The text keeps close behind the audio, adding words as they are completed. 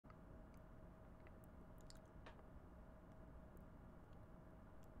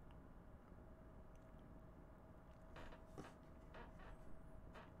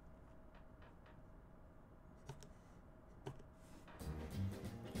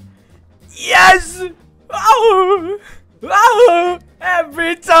Yes! Oh! Oh!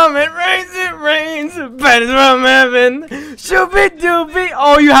 Every time it rains, better from heaven. Shoopy doopy.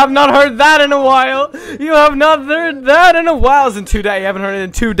 Oh, you have not heard that in a while. You have not heard that in a while. It's in 2 days. You haven't heard it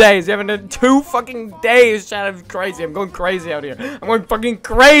in 2 days. You haven't heard it in 2 fucking days. Chat is crazy. I'm going crazy out here. I'm going fucking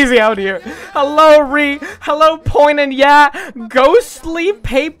crazy out here. Hello, Ree. Hello, Point and yeah. Ghostly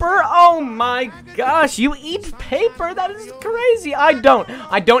paper. Oh my gosh. You eat paper? That is crazy. I don't.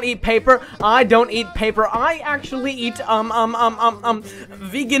 I don't eat paper. I don't eat paper. I actually eat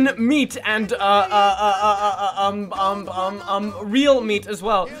vegan meat and real meat as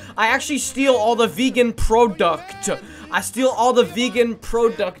well. I actually steal all the vegan product. I steal all the vegan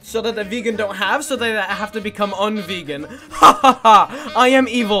product so that the vegan don't have, so that I have to become unvegan. Ha ha ha! I am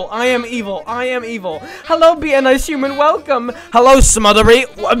evil. I am evil. I am evil. Hello, be a nice human. Welcome. Hello, Smothery.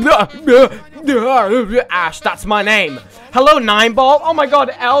 Ash, that's my name. Hello, Nineball. Oh my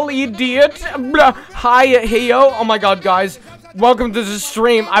God, L-idiot. Hi, Heo. Oh my God, guys. Welcome to the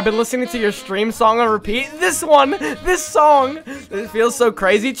stream. I've been listening to your stream song on repeat. This one, this song. It feels so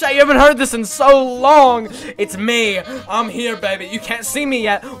crazy. Chat, you haven't heard this in so long. It's me. I'm here, baby. You can't see me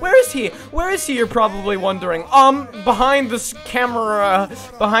yet. Where is he? Where is he? You're probably wondering. Behind this camera,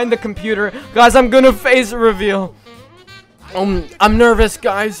 behind the computer. Guys, I'm gonna face reveal. I'm nervous,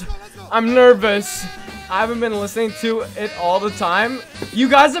 guys. I'm nervous. I haven't been listening to it all the time. You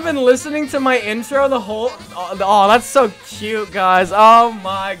guys have been listening to my intro the whole... Oh, that's so cute, guys. Oh,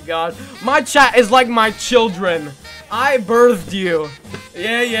 my God. My chat is like my children. I birthed you.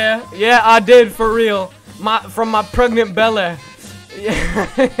 Yeah, I did, for real. From my pregnant belly.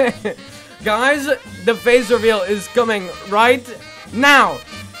 Yeah. Guys, the face reveal is coming right now.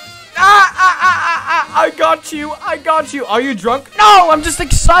 I got you. I got you. Are you drunk? No, I'm just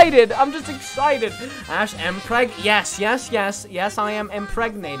excited. I'm just excited. Ash, yes, I am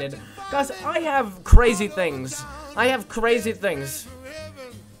impregnated. Guys, I have crazy things. I have crazy things.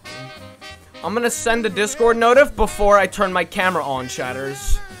 I'm gonna send a Discord notif before I turn my camera on,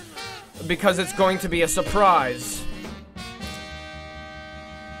 chatters. Because it's going to be a surprise.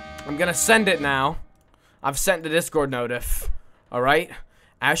 I'm gonna send it now. I've sent the Discord notif. Alright?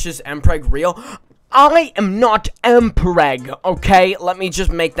 Ash is Mpreg real? I am not Mpreg, okay? Let me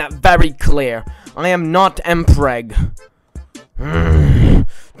just make that very clear. I am not Mpreg.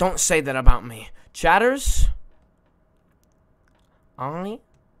 Don't say that about me. Chatters? I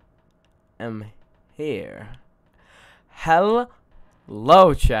am here. Hello,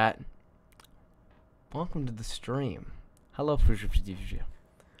 chat. Welcome to the stream. Hello,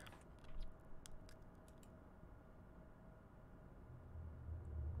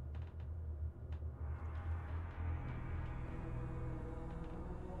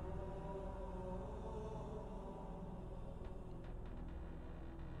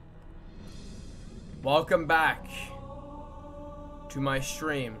 welcome back to my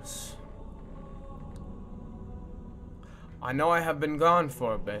streams. I know I have been gone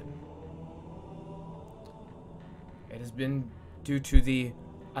for a bit. It has been due to the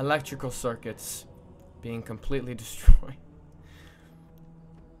electrical circuits being completely destroyed.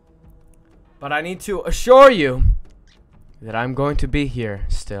 But I need to assure you that I'm going to be here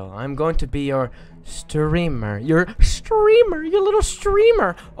still. I'm going to be your streamer. Your little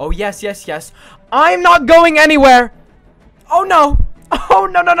streamer. Oh, yes. I'm not going anywhere. Oh, no. Oh,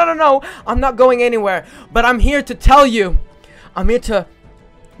 no. I'm not going anywhere. But I'm here to tell you. I'm here to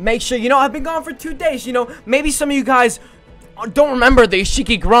make sure, you know, I've been gone for 2 days. You know, maybe some of you guys don't remember the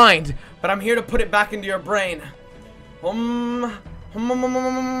Ishiki grind. But I'm here to put it back into your brain. The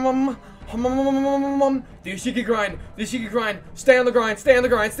Ishiki grind. The Ishiki grind. Stay on the grind. Stay on the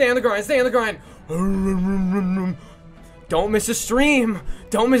grind. Stay on the grind. Stay on the grind. Don't miss a stream.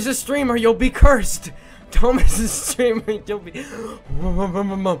 Don't miss a stream or you'll be cursed. Don't miss a stream or you'll be...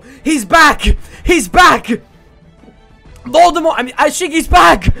 He's back. He's back. Voldemort. I mean, Ishiki's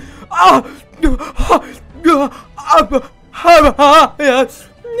back.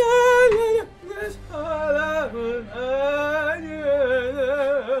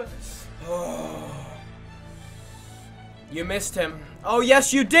 You missed him. Oh,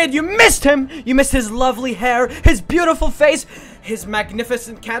 yes, you did. You missed him. You missed his lovely hair, his beautiful face, his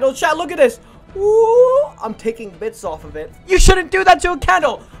magnificent candle. Chat, look at this. Ooh, I'm taking bits off of it. You shouldn't do that to a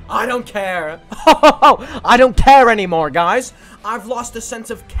candle. I don't care. I don't care anymore, guys. I've lost a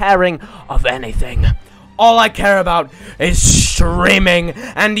sense of caring of anything. All I care about is streaming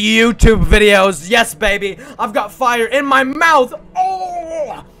and YouTube videos. Yes, baby. I've got fire in my mouth.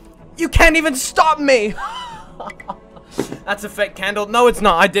 Oh, you can't even stop me. That's a fake candle. No, it's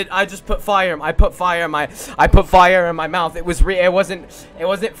not. I just put fire. I put fire in my mouth. It wasn't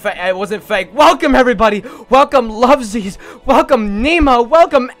fake. Welcome everybody. Welcome Lovesies. Welcome Nemo.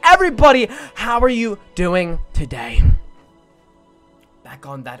 Welcome everybody. How are you doing today? Back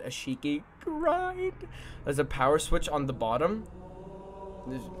on that Ashiki grind. There's a power switch on the bottom.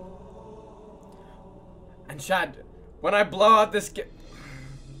 And Chad, when I blow out this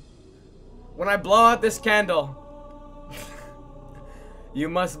candle, you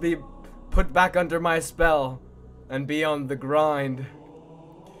must be put back under my spell and be on the grind.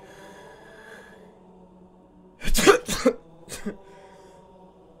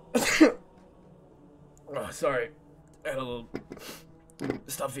 Oh, sorry. I had a little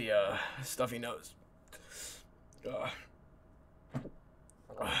stuffy nose.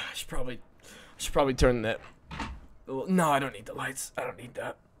 I should probably turn that. No, I don't need the lights. I don't need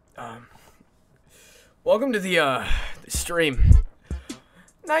that. Welcome to the stream.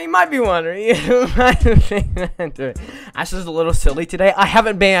 Now you might be wondering, Ash is a little silly today. I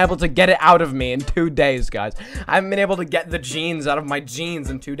haven't been able to get it out of me in 2 days, guys. I haven't been able to get the jeans out of my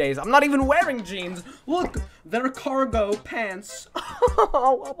jeans in 2 days. I'm not even wearing jeans. Look, they're cargo pants.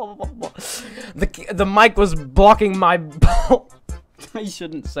 The mic was blocking my I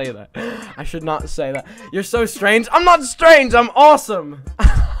shouldn't say that. I should not say that. You're so strange. I'm not strange. I'm awesome.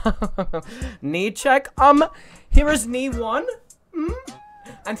 Knee check. Here is knee 1.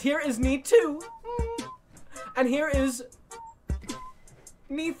 And here is knee 2. And here is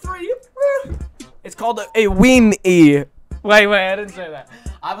knee 3. It's called a ween e. Wait, I didn't say that.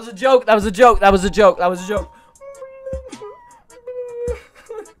 That was a joke. That was a joke. That was a joke. That was a joke.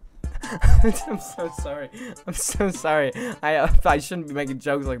 I'm so sorry. I'm so sorry. I shouldn't be making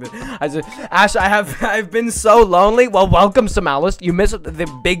jokes like this. Ash, I've been so lonely. Well, welcome, Somalis. You missed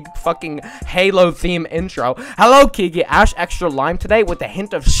the big fucking Halo theme intro. Hello, Kiki. Ash, extra lime today with a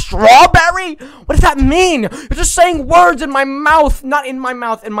hint of strawberry? What does that mean? You're just saying words in my mouth, not in my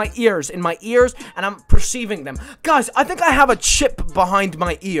mouth, in my ears, and I'm perceiving them. Guys, I think I have a chip behind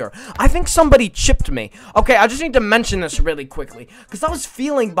my ear. I think somebody chipped me. Okay, I just need to mention this really quickly, because I was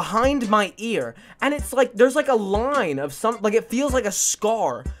feeling behind my ear, and it's like there's like a line of it feels like a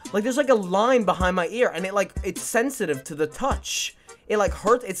scar, like there's like a line behind my ear, and it's sensitive to the touch. It like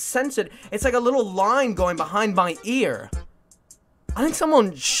hurts. It's sensitive. It's like a little line going behind my ear. I think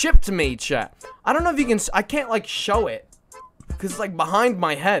someone chipped me, chat. I don't know if you can. I can't like show it because it's like behind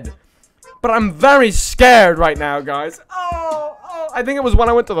my head, but I'm very scared right now, guys. Oh, I think it was when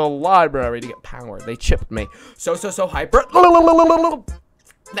I went to the library to get power. They chipped me. So hyper.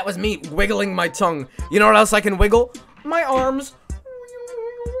 That was me wiggling my tongue. You know what else I can wiggle? My arms.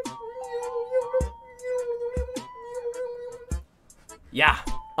 Yeah,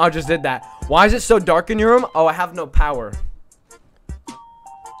 I just did that. Why is it so dark in your room? Oh, I have no power.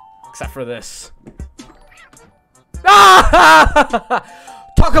 Except for this. Ah!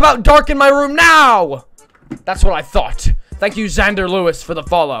 Talk about dark in my room now! That's what I thought. Thank you, Xander Lewis, for the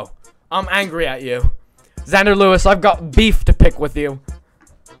follow. I'm angry at you. Xander Lewis, I've got beef to pick with you.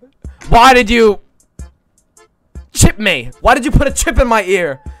 Why did you chip me? Why did you put a chip in my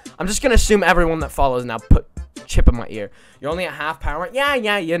ear? I'm just gonna assume everyone that follows now put chip in my ear. You're only at half power.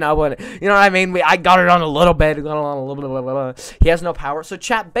 Yeah, you know what I mean. I got it on a little bit. He has no power. So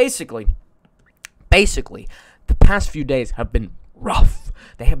chat, basically, the past few days have been rough.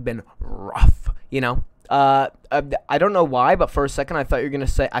 They have been rough. You know. I don't know why, but for a second I thought you were gonna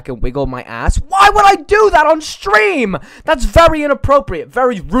say I can wiggle my ass. Why would I do that on stream? That's very inappropriate,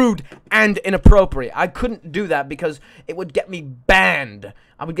 very rude and inappropriate. I couldn't do that because it would get me banned.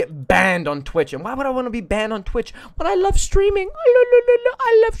 I would get banned on Twitch. And why would I want to be banned on Twitch when I love streaming?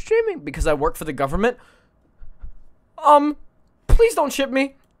 I love streaming because I work for the government. Please don't ship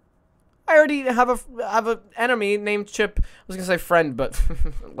me. I already have a enemy named Chip. I was gonna say friend, but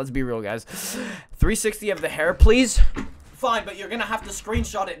let's be real, guys. 360 of the hair, please. Fine, but you're gonna have to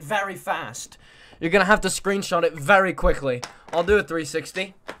screenshot it very fast. You're gonna have to screenshot it very quickly. I'll do a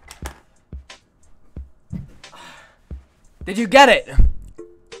 360. Did you get it?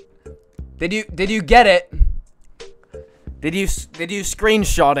 Did you get it? Did you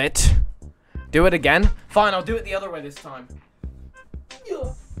screenshot it? Do it again? Fine, I'll do it the other way this time.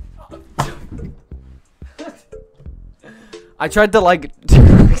 I tried to like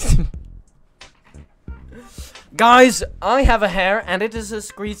Guys, I have a hair and it is a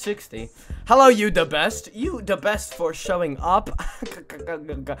 360. Hello, you the best. You the best for showing up.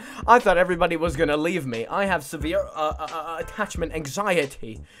 I thought everybody was gonna leave me. I have severe attachment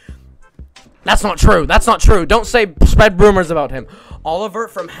anxiety. That's not true. That's not true. Don't spread rumors about him. Oliver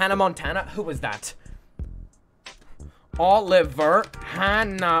from Hannah Montana. Who was that? Oliver,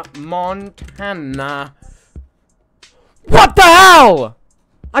 Hannah Montana. What the hell?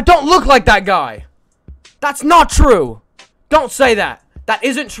 I don't look like that guy. That's not true. Don't say that. That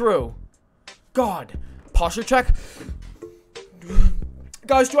isn't true. God. Posture check.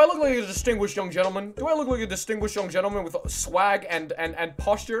 Guys, do I look like a distinguished young gentleman? Do I look like a distinguished young gentleman with swag and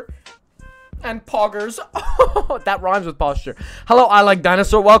posture? And poggers. That rhymes with posture. Hello, I Like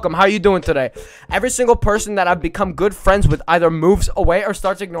Dinosaur. Welcome. How are you doing today? Every single person that I've become good friends with either moves away or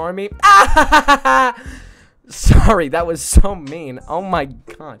starts ignoring me. Sorry, that was so mean. Oh my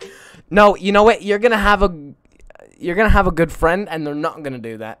god. No, you know what? You're gonna have a good friend, and they're not gonna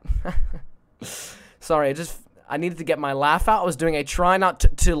do that. Sorry, I needed to get my laugh out. I was doing a try not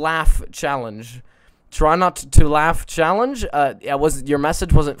to laugh challenge. Try not to laugh challenge. Your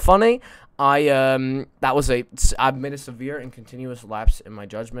message wasn't funny. I've made a severe and continuous lapse in my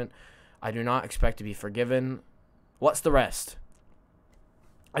judgment. I do not expect to be forgiven. What's the rest?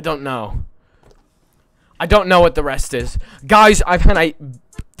 I don't know. I don't know what the rest is. Guys, I've had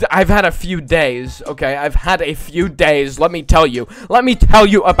a few days, okay? I've had a few days, let me tell you. Let me tell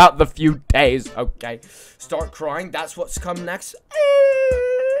you about the few days, okay? Start crying, that's what's come next.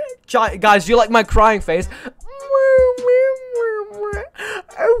 Guys, you like my crying face?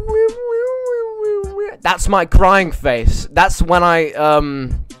 That's my crying face. That's when I,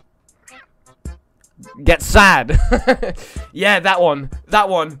 get sad. Yeah, that one. That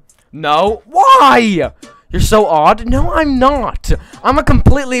one. No. Why? You're so odd. No, I'm not. I'm a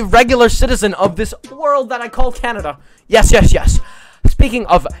completely regular citizen of this world that I call Canada. Yes, yes, yes. Speaking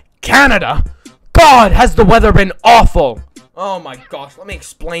of Canada, God, has the weather been awful. Oh my gosh, let me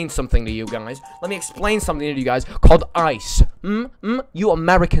explain something to you guys. Let me explain something to you guys called ice. You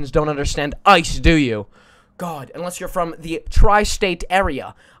Americans don't understand ice, do you? God, unless you're from the tri-state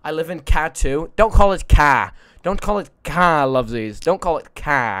area. I live in Ca-2. Don't call it Ca. Don't call it Ca, lovesies. Don't call it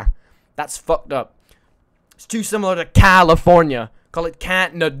Ca. That's fucked up. It's too similar to California. Call it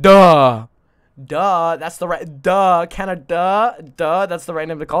Canada. Duh, that's the right, Canada, that's the right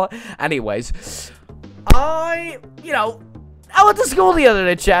name to call it. Anyways, I went to school the other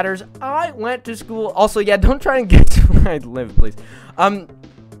day, chatters. I went to school. Also, yeah, don't try and get to where I live, please.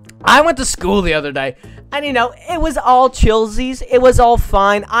 I went to school the other day, and it was all chillsies. It was all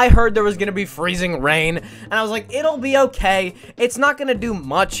fine. I heard there was gonna be freezing rain, and I was like, it'll be okay. It's not gonna do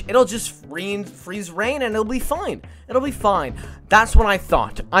much. It'll just freeze rain, and it'll be fine. It'll be fine. That's what I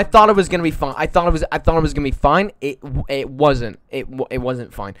thought. I thought it was gonna be fine. I thought it was gonna be fine. It wasn't. It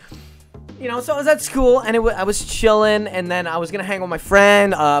wasn't fine. So I was at school, and I was chilling, and then I was gonna hang with my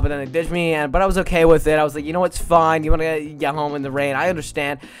friend, but then they ditched me, but I was okay with it. I was like, it's fine. You wanna get home in the rain? I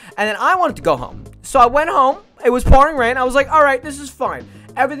understand. And then I wanted to go home, so I went home. It was pouring rain. I was like, all right, this is fine.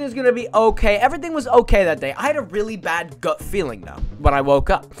 Everything's gonna be okay. Everything was okay that day. I had a really bad gut feeling though when I woke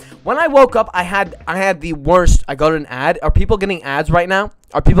up. When I woke up, I had the worst. I got an ad. Are people getting ads right now?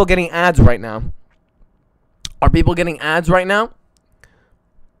 Are people getting ads right now? Are people getting ads right now?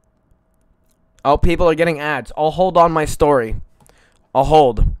 Oh, people are getting ads. I'll hold on my story. I'll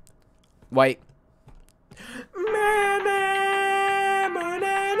hold. Wait.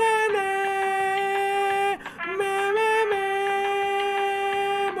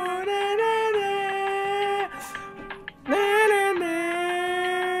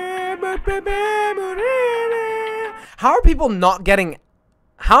 How are people not getting...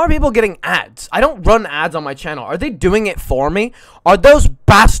 How are people getting ads? I don't run ads on my channel. Are they doing it for me? Are those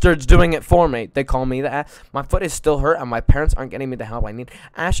bastards doing it for me? They call me that. My foot is still hurt and my parents aren't getting me the help I need.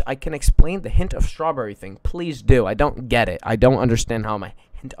 Ash, I can explain the hint of strawberry thing. Please do. I don't get it. I don't understand how my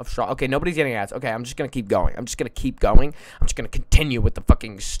hint of straw. Okay, nobody's getting ads. Okay, I'm just going to keep going. I'm just going to keep going. I'm just going to continue with the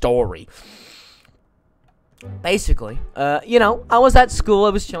fucking story. Basically, I was at school, I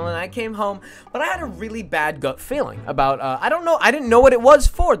was chilling, I came home, but I had a really bad gut feeling about, I didn't know what it was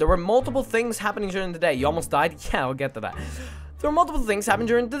for. There were multiple things happening during the day. You almost died? Yeah, I'll get to that. There were multiple things happening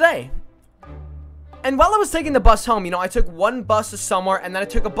during the day. And while I was taking the bus home, I took one bus to somewhere, and then I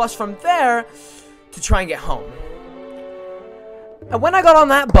took a bus from there to try and get home. And when I got on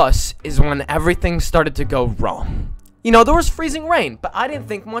that bus is when everything started to go wrong. There was freezing rain, but I didn't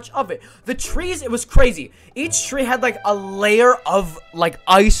think much of it. The trees, it was crazy. Each tree had, a layer of,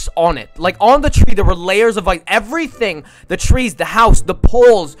 ice on it. On the tree, there were layers of, everything. The trees, the house, the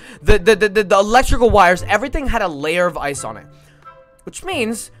poles, the electrical wires, everything had a layer of ice on it. Which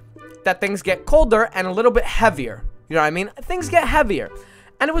means that things get colder and a little bit heavier. You know what I mean? Things get heavier.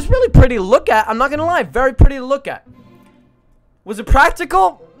 And it was really pretty to look at. I'm not gonna lie. Very pretty to look at. Was it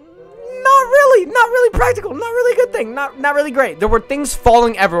practical? Not really practical, not really good thing, not really great. There were things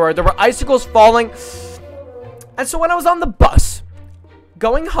falling everywhere, there were icicles falling, And so when I was on the bus,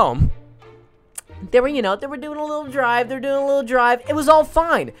 going home, they were doing a little drive. It was all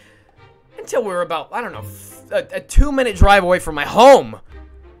fine. Until we were about, I don't know, a 2-minute drive away from my home.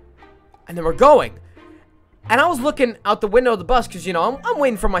 And then we're going. And I was looking out the window of the bus because, I'm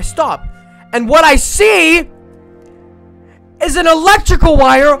waiting for my stop. And what I see is an electrical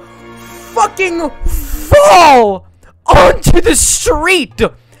wire fucking fall onto the street.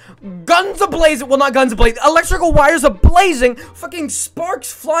 Guns ablazing. Well, not guns ablazing. Electrical wires ablazing. Fucking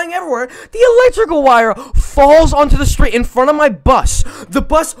sparks flying everywhere. The electrical wire falls onto the street in front of my bus. The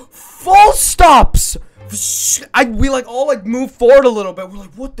bus full stops. We all move forward a little bit. We're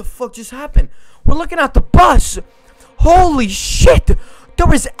like, what the fuck just happened? We're looking at the bus. Holy shit. There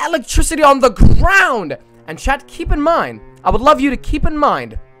was electricity on the ground. And chat, keep in mind, I would love you to keep in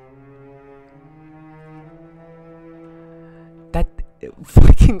mind that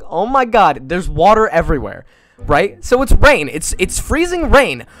fucking, oh my god, there's water everywhere, right? So it's rain, it's freezing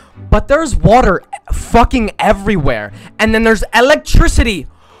rain, but there's water fucking everywhere, and then there's electricity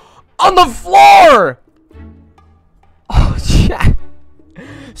on the floor. Oh shit.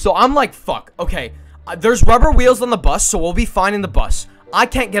 So I'm like, fuck, okay, there's rubber wheels on the bus, so we'll be fine in the bus. I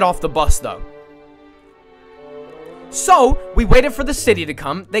can't get off the bus though. So we waited for the city to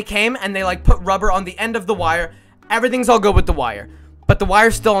come. They came and they put rubber on the end of the wire. Everything's all good with the wire, but the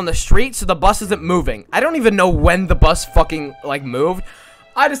wire's still on the street, so the bus isn't moving. I don't even know when the bus fucking moved.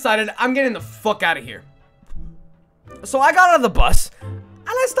 I decided I'm getting the fuck out of here. So I got out of the bus and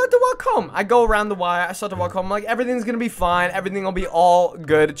I start to walk home. I go around the wire. I start to walk home. I'm like, everything's gonna be fine. Everything will be all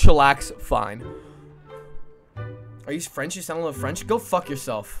good. Chillax, fine. Are you French? You sound a little French. Go fuck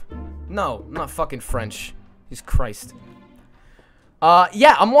yourself. No, I'm not fucking French. Jesus Christ.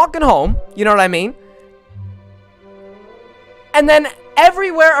 Yeah, I'm walking home. You know what I mean? And then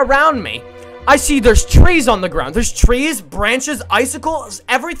everywhere around me, I see there's trees on the ground. There's trees, branches, icicles.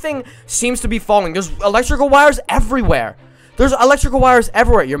 Everything seems to be falling. There's electrical wires everywhere. There's electrical wires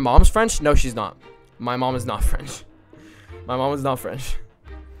everywhere. Your mom's French? No, she's not. My mom is not French. My mom is not French.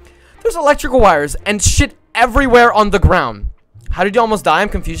 There's electrical wires and shit everywhere on the ground. How did you almost die? I'm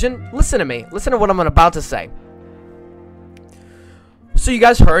confusion. Listen to me. Listen to what I'm about to say. So you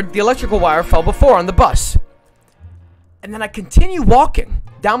guys heard the electrical wire fell before on the bus. And then I continue walking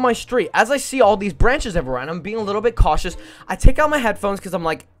down my street as I see all these branches everywhere, and I'm being a little bit cautious. I take out my headphones because I'm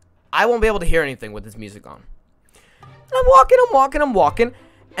like, I won't be able to hear anything with this music on. And I'm walking,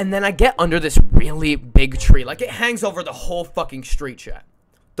 and then I get under this really big tree. It hangs over the whole fucking street, chat.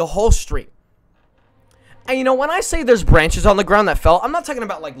 The whole street. And when I say there's branches on the ground that fell, I'm not talking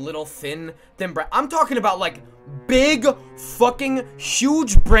about little thin branches. I'm talking about big fucking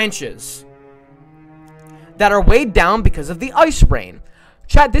huge branches that are weighed down because of the ice rain.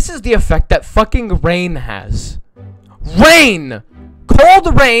 Chat, this is the effect that fucking rain has. Rain!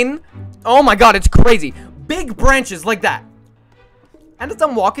 Cold rain! Oh my god, it's crazy. Big branches like that. And as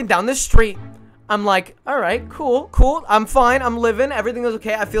I'm walking down this street, I'm like, alright, cool. I'm fine, I'm living, everything is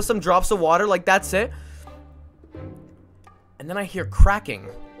okay. I feel some drops of water, that's it. And then I hear cracking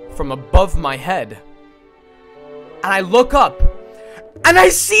from above my head. And I look up. And I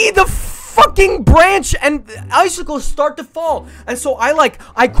see the fucking branch and icicles start to fall. And so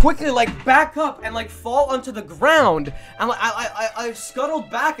I quickly back up and fall onto the ground. And I scuttled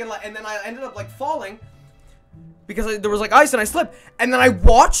back and then I ended up falling. Because there was ice and I slipped. And then I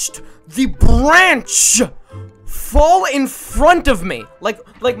watched the branch fall in front of me.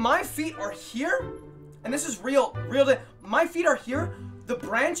 My feet are here. And this is real. My feet are here. The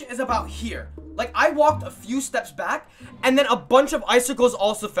branch is about here. I walked a few steps back, and then a bunch of icicles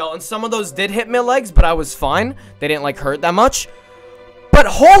also fell, and some of those did hit my legs, but I was fine. They didn't hurt that much. But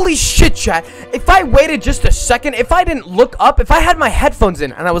holy shit, chat. If I waited just a second, if I didn't look up, if I had my headphones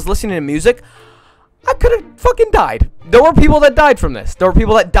in and I was listening to music, I could have fucking died. There were people that died from this. There were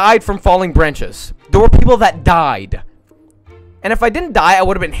people that died from falling branches. There were people that died. And if I didn't die, I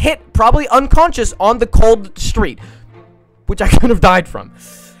would have been hit, probably unconscious, on the cold street, which I could have died from.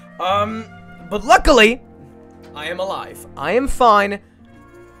 But luckily, I am alive. I am fine.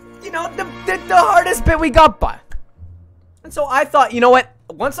 The hardest bit we got by. And so I thought, you know what?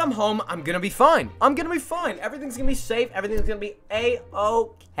 Once I'm home, I'm gonna be fine. I'm gonna be fine. Everything's gonna be safe. Everything's gonna be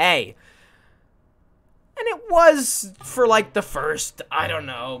A-okay. And it was for the first, I don't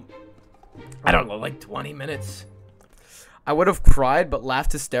know, 20 minutes. I would have cried but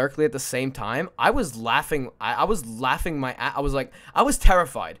laughed hysterically at the same time. I was laughing. I was laughing I was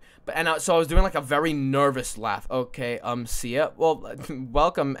terrified. So I was doing like a very nervous laugh. Okay, see ya. Well,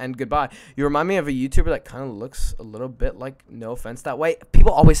 welcome and goodbye. You remind me of a YouTuber that kind of looks a little bit like, no offense that way.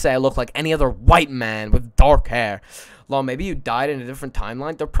 People always say I look like any other white man with dark hair. Lol, maybe you died in a different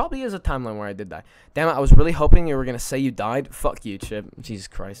timeline. There probably is a timeline where I did die. Damn it, I was really hoping you were going to say you died. Fuck you, Chip. Jesus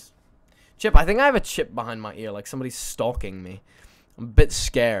Christ. Chip, I think I have a chip behind my ear, like somebody's stalking me. I'm a bit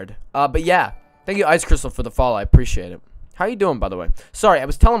scared. But yeah, thank you, Ice Crystal, for the follow. I appreciate it. How you doing, by the way? Sorry, I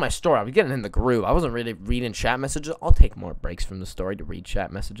was telling my story. I was getting in the groove. I wasn't really reading chat messages. I'll take more breaks from the story to read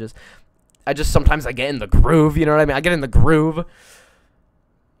chat messages. Sometimes I get in the groove, you know what I mean? I get in the groove.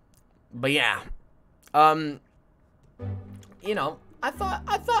 But yeah. You know, I thought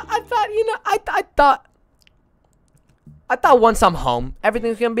once I'm home,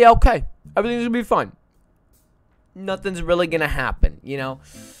 everything's gonna be okay. Everything's gonna be fine. Nothing's really gonna happen, you know?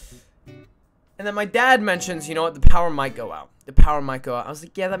 And then my dad mentions, you know what, the power might go out. The power might go out. I was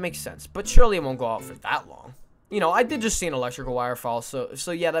like, yeah, that makes sense. But surely it won't go out for that long. You know, I did just see an electrical wire fall, so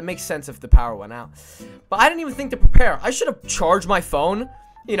yeah, that makes sense if the power went out. But I didn't even think to prepare. I should have charged my phone,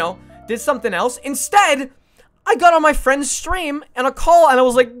 you know, did something else. Instead, I got on my friend's stream and a call, and I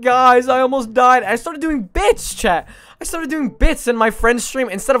was like, guys, I almost died. And I started doing bits, chat. I started doing bits in my friend's stream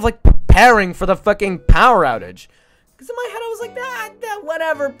instead of, like, preparing for the fucking power outage. Because in my head, I was like,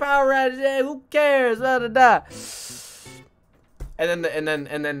 whatever, power outage, who cares, da-da-da.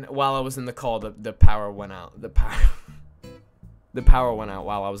 And then while I was in the call, the power went out. The power went out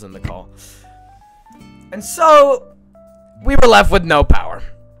while I was in the call. And so, we were left with no power.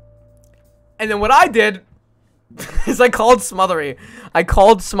 And then what I did is I called Smothery.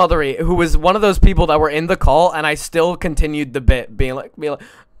 Who was one of those people that were in the call, and I still continued the bit, being like,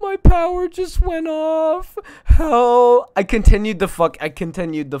 my power just went off. How? I continued the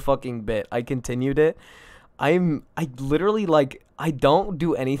fucking bit. I continued it. I literally, like, I don't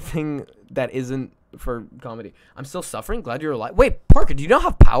do anything that isn't for comedy. I'm still suffering. Glad you're alive. Wait, Parker, do you not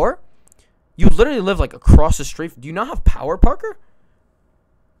have power? You literally live, like, across the street. Do you not have power, Parker?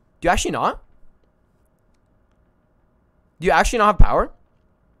 Do you actually not? Do you actually not have power?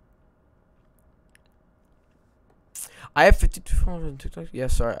 I have 52 followers on TikTok. Yeah,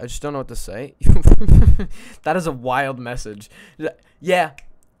 sorry. I just don't know what to say. That is a wild message. Yeah.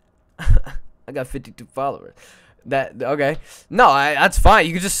 I got 52 followers. Okay. No, that's fine.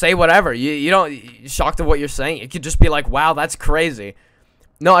 You can just say whatever. You don't, you're shocked at what you're saying. It could just be like, wow, that's crazy.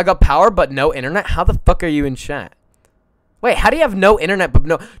 No, I got power, but no internet. How the fuck are you in chat? Wait, how do you have no internet, but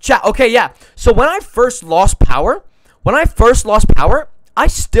no chat? Okay, yeah. So when I first lost power, I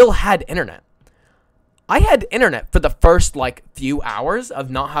still had internet. I had internet for the first, like, few hours of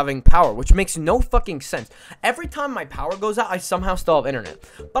not having power, which makes no fucking sense. Every time my power goes out, I somehow still have internet.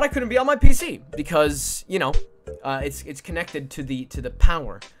 But I couldn't be on my PC because, you know, it's connected to the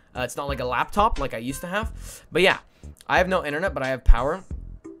power. It's not like a laptop like I used to have. But yeah, I have no internet, but I have power.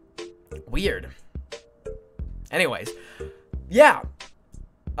 Weird. Anyways, yeah.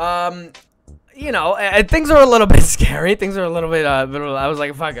 You know, things are a little bit scary. Things are a little bit, I was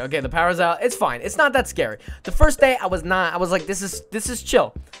like, fuck, okay, the power's out. It's fine. It's not that scary. The first day, I was like, this is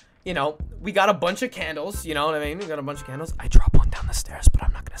chill. You know, we got a bunch of candles, you know what I mean? We got a bunch of candles. I dropped one down the stairs, but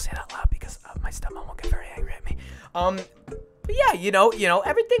I'm not going to say that loud because my stepmom will get very angry at me. But yeah, you know,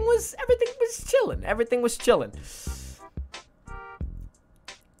 everything was chilling. Everything was chilling.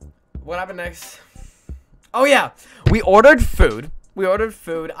 What happened next? Oh, yeah. We ordered food.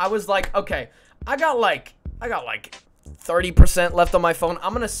 I was like, okay, I got like 30% left on my phone.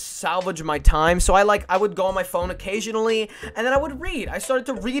 I'm gonna salvage my time. So I would go on my phone occasionally, and then I would read. I started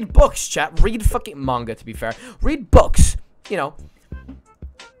to read books, chat. Read fucking manga, to be fair. Read books, you know.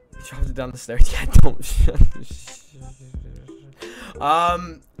 Dropped it down the stairs. Yeah, don't.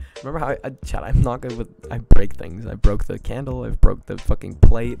 Remember how chat, I'm not good with, I break things. I broke the candle. I broke the fucking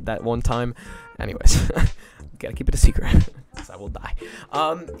plate that one time. Anyways, gotta keep it a secret. I will die.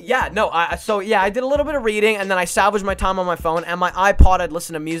 Yeah, no, so yeah, I did a little bit of reading, and then I salvaged my time on my phone, and my iPod, I'd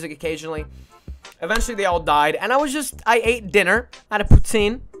listen to music occasionally. Eventually, they all died, and I ate dinner at a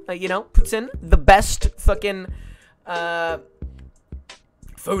poutine, you know, poutine, the best fucking,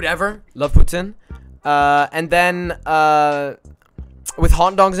 food ever. Love poutine. And then, with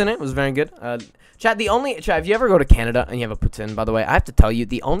hot dogs in it was very good. Chat, if you ever go to Canada and you have a poutine, by the way, I have to tell you,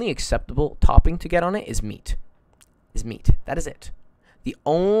 the only acceptable topping to get on it is meat. That is it. The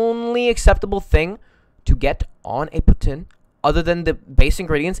only acceptable thing to get on a poutine, other than the base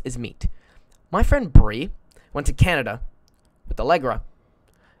ingredients, is meat. My friend Bree went to Canada with Allegra,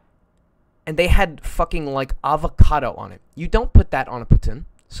 and they had fucking like avocado on it. You don't put that on a poutine.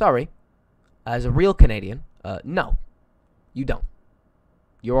 Sorry. As a real Canadian, no. You don't.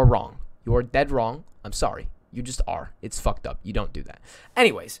 You're wrong. You're dead wrong. I'm sorry. You just are. It's fucked up. You don't do that.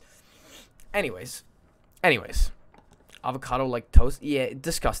 Anyways. Avocado like toast? Yeah,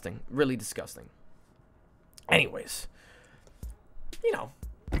 disgusting. Really disgusting. Anyways. You know.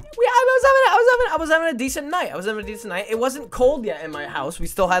 I was having a decent night. It wasn't cold yet in my house. We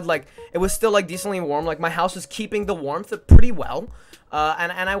still had like, it was still like decently warm. Like my house was keeping the warmth pretty well.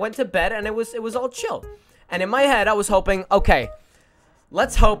 And I went to bed and it was all chill. And in my head, I was hoping, okay,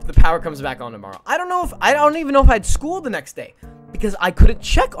 let's hope the power comes back on tomorrow. I don't even know if I had school the next day because I couldn't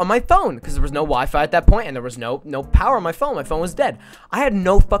check on my phone because there was no Wi-Fi at that point and there was no power on my phone. My phone was dead. I had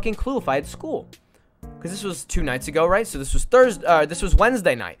no fucking clue if I had school because this was 2 nights ago, right? So this was this was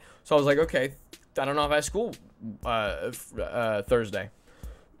Wednesday night. So I was like, okay, I don't know if I had school Thursday.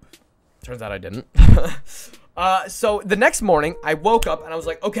 Turns out I didn't. So the next morning, I woke up and I was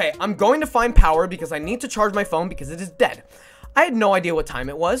like, okay, I'm going to find power because I need to charge my phone because it is dead. I had no idea what time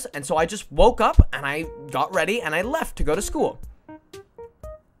it was, and so I just woke up and I got ready and I left to go to school.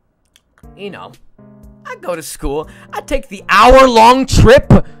 You know, I go to school. I take the hour-long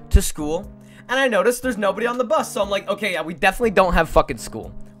trip to school, and I notice there's nobody on the bus. So I'm like, okay, yeah, we definitely don't have fucking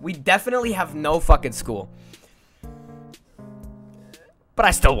school. We definitely have no fucking school. But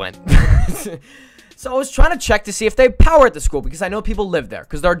I still went. So I was trying to check to see if they have power at the school because I know people live there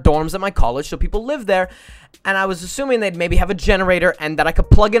because there are dorms at my college, so people live there. And I was assuming they'd maybe have a generator and that I could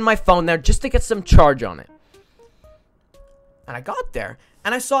plug in my phone there just to get some charge on it. And I got there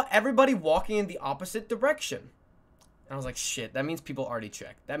and I saw everybody walking in the opposite direction. And I was like, shit, that means people already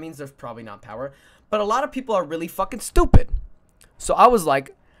checked. That means there's probably not power. But a lot of people are really fucking stupid. So I was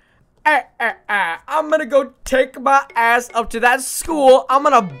like, I'm gonna go take my ass up to that school. I'm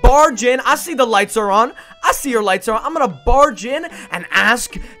gonna barge in. I see the lights are on. I see your lights are on. I'm gonna barge in and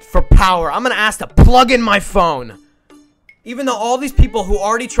ask for power. I'm gonna ask to plug in my phone. Even though all these people who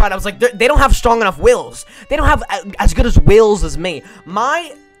already tried, I was like, they don't have strong enough wills. They don't have as good as wills as me.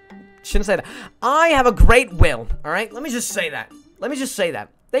 Shouldn't say that. I have a great will, all right? Let me just say that.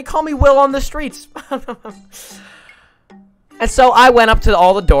 They call me Will on the streets. And so I went up to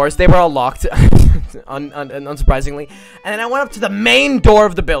all the doors. They were all locked, unsurprisingly. And then I went up to the main door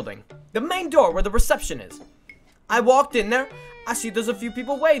of the building. The main door where the reception is. I walked in there. I see there's a few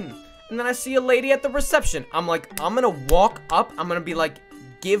people waiting. And then I see a lady at the reception. I'm like, I'm going to walk up. I'm going to be like,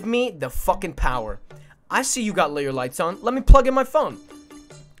 give me the fucking power. I see you got your lights on. Let me plug in my phone.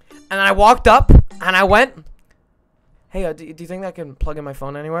 And I walked up and I went, hey, do you think I can plug in my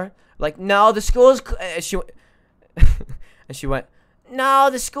phone anywhere? Like, no, the school's... And she went, no,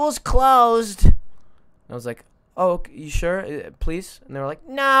 the school's closed. And I was like, oh, you sure? Please? And they were like,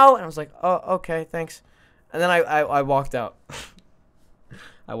 no. And I was like, oh, okay, thanks. And then I walked out.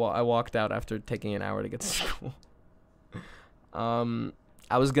 I walked out after taking an hour to get to school.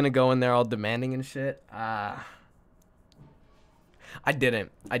 I was going to go in there all demanding and shit. I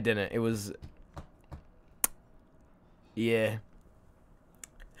didn't. It was... Yeah.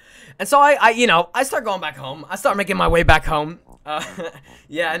 And so I start going back home. I start making my way back home.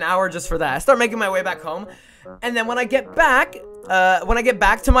 Yeah, an hour just for that. I start making my way back home. And then when I get back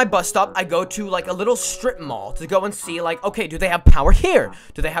to my bus stop, I go to like a little strip mall to go and see like, okay, do they have power here?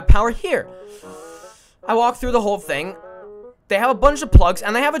 Do they have power here? I walk through the whole thing. They have a bunch of plugs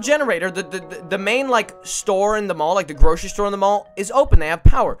and they have a generator. The main like store in the mall, like the grocery store in the mall is open. They have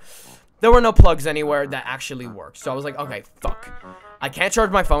power. There were no plugs anywhere that actually worked. So I was like, okay, fuck. I can't charge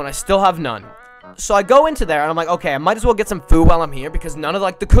my phone. I still have none. So I go into there and I'm like, okay, I might as well get some food while I'm here because none of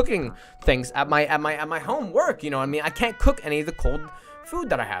like the cooking things at my home work. You know what I mean? I can't cook any of the cold food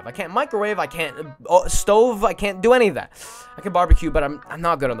that I have. I can't microwave. I can't stove. I can't do any of that. I can barbecue, but I'm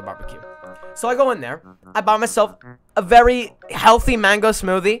not good on the barbecue. So I go in there. I buy myself a very healthy mango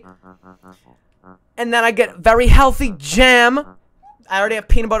smoothie, and then I get very healthy jam. I already have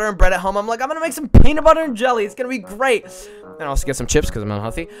peanut butter and bread at home. I'm like, I'm gonna make some peanut butter and jelly. It's gonna be great. And I also get some chips because I'm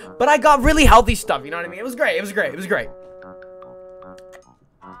unhealthy. But I got really healthy stuff, you know what I mean? It was great, it was great, it was great.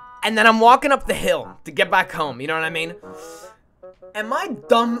 And then I'm walking up the hill to get back home, you know what I mean? And my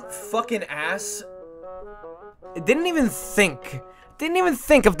dumb fucking ass didn't even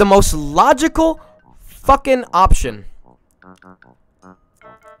think of the most logical fucking option.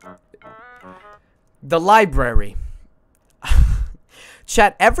 The library.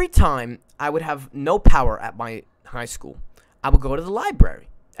 Chat, every time I would have no power at my high school, I would go to the library.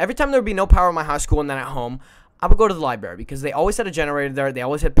 Every time there would be no power in my high school and then at home, I would go to the library because they always had a generator there. They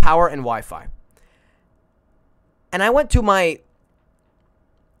always had power and Wi-Fi. And I went to my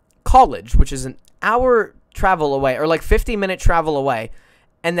college, which is an hour travel away, or like 50-minute travel away,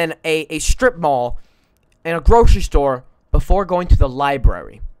 and then a strip mall and a grocery store before going to the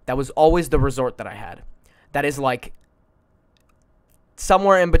library. That was always the resort that I had. That is like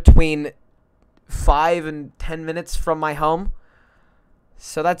somewhere in between 5 and 10 minutes from my home.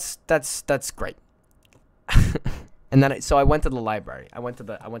 So that's great. And then so I went to the library. I went to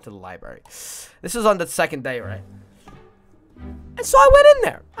the library. This was on the second day, right? And so I went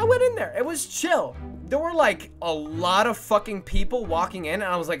in there. It was chill. There were like a lot of fucking people walking in,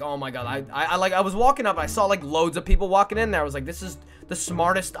 and I was like, oh my god. I was walking up, I saw like loads of people walking in there. I was like, this is the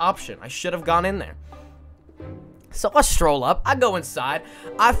smartest option. I should have gone in there. So I stroll up, I go inside,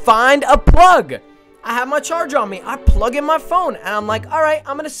 I find a plug. I have my charger on me. I plug in my phone, and I'm like, all right,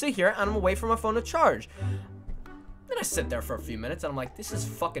 I'm gonna sit here and I'm gonna wait for my phone to charge. Then I sit there for a few minutes, and I'm like, this is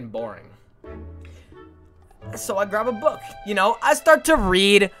fucking boring. So I grab a book. You know, I start to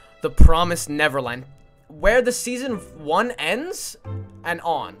read The Promised Neverland, where the season 1 ends and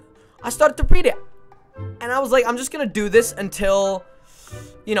on. I started to read it, and I was like, I'm just gonna do this until,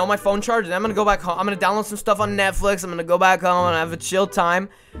 you know, my phone charges. I'm gonna go back home. I'm gonna download some stuff on Netflix. I'm gonna go back home and have a chill time.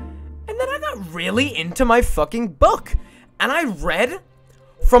 And then I got really into my fucking book, and I read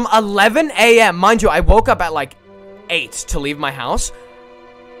from 11 a.m. Mind you, I woke up at like 8 to leave my house.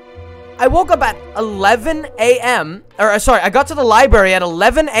 I woke up at 11 a.m. Or sorry, I got to the library at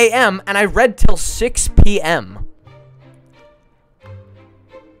 11 a.m. and I read till 6 p.m.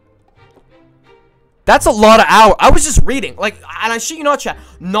 That's a lot of hours. I was just reading, like, and I shit you not, chat,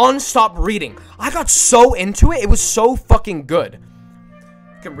 non-stop reading. I got so into it. It was so fucking good.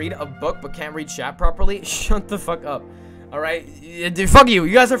 You can read a book but can't read chat properly? Shut the fuck up. Alright? Fuck you.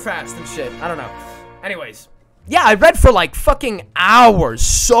 You guys are fast and shit. I don't know. Anyways. Yeah, I read for like fucking hours.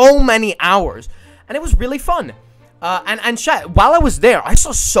 So many hours. And it was really fun. And chat, while I was there, I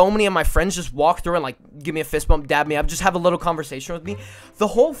saw so many of my friends just walk through and like give me a fist bump, dab me up, just have a little conversation with me. The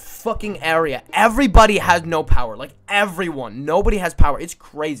whole fucking area, everybody has no power. Like everyone, nobody has power. It's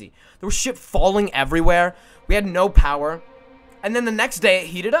crazy. There was shit falling everywhere. We had no power. And then the next day it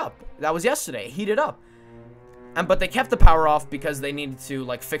heated up. That was yesterday. It heated up. But they kept the power off because they needed to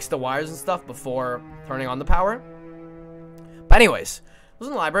like fix the wires and stuff before turning on the power. But anyways, I was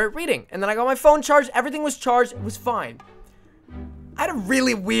in the library reading, and then I got my phone charged. Everything was charged. It was fine. I had a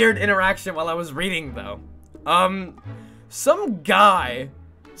really weird interaction while I was reading, though. Some guy,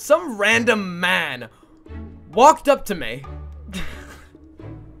 some random man, walked up to me.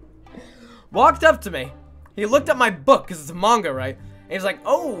 Walked up to me. He looked at my book, because it's a manga, right? And he's like,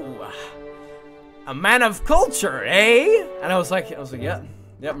 oh, a man of culture, eh? And I was like, yeah.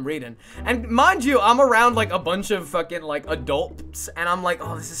 Yep, I'm reading. And mind you, I'm around like a bunch of fucking like adults, and I'm like,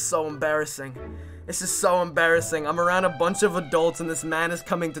 oh, this is so embarrassing. This is so embarrassing. I'm around a bunch of adults, and this man is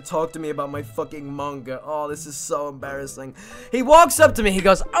coming to talk to me about my fucking manga. Oh, this is so embarrassing. He walks up to me, he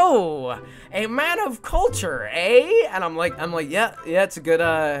goes, oh, a man of culture, eh? And I'm like, yeah, it's a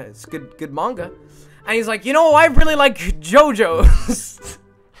good manga. And he's like, you know, I really like JoJo's.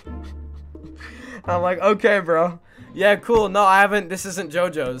 I'm like, okay, bro. Yeah, cool. No, I haven't. This isn't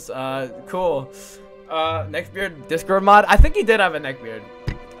JoJo's. Cool. Neckbeard Discord mod. I think he did have a neckbeard.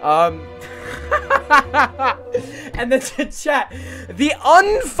 And then to chat, the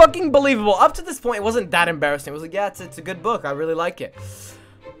unfucking believable. Up to this point, it wasn't that embarrassing. It was like, yeah, it's a good book. I really like it.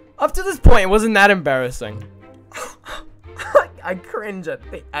 Up to this point, it wasn't that embarrassing. I cringe at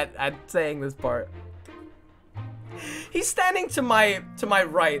saying this part. He's standing to my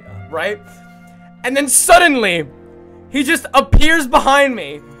right, right? And then suddenly, he just appears behind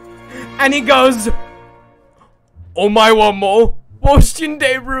me, and he goes, "Omae wa mo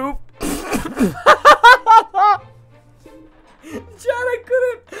woshinderu." Chad, I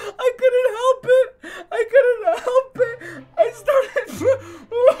couldn't help it. I couldn't help it. I started.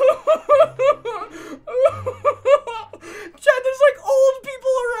 Chad, there's like old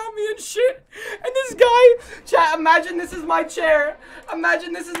people around me and shit. And this guy, Chad, imagine this is my chair.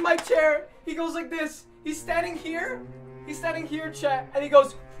 Imagine this is my chair. He goes like this. He's standing here. He's standing here, chat, and he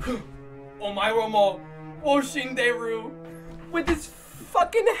goes, "Omae wa mo woshinderu," with his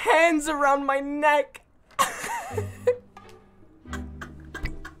fucking hands around my neck.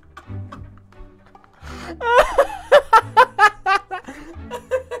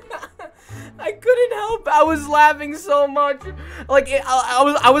 I couldn't help. I was laughing so much. Like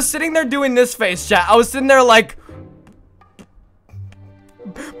I was sitting there doing this face, chat. I was sitting there like.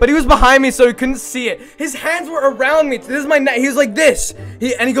 But he was behind me, so he couldn't see it. His hands were around me. This is my neck. He was like this.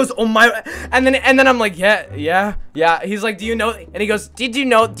 And he goes, "Oh my!" And then I'm like, yeah. He's like, "Do you know?" And he goes, "Do you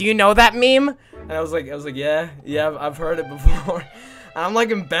know that meme?" And I was like, yeah, I've heard it before. And I'm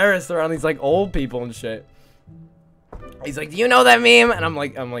like embarrassed around these like old people and shit. He's like, do you know that meme? And I'm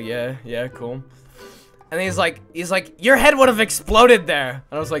like, yeah, cool. And he's like, your head would have exploded there.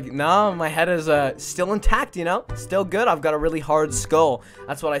 And I was like, no, my head is still intact, you know? Still good. I've got a really hard skull.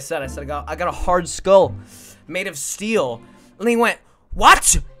 That's what I said. I said, I got a hard skull made of steel. And he went,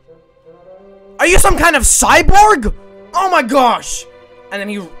 what? Are you some kind of cyborg? Oh my gosh. And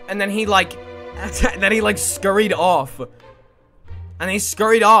then he like scurried off. And he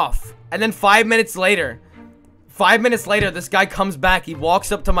scurried off. And then 5 minutes later, this guy comes back. He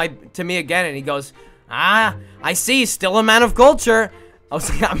walks up to me again and he goes, ah, I see, still a man of culture. I was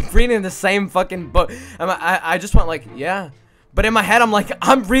like, I'm reading the same fucking book. I just went like, yeah. But in my head, I'm like,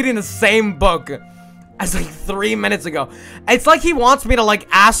 I'm reading the same book as like 3 minutes ago. It's like he wants me to like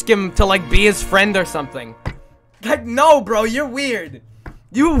ask him to like be his friend or something. Like, no, bro, you're weird.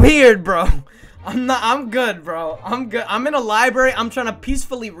 You weird, bro. I'm good, bro. I'm good. I'm in a library. I'm trying to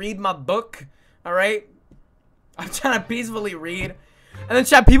peacefully read my book. All right? I'm trying to peacefully read. And then,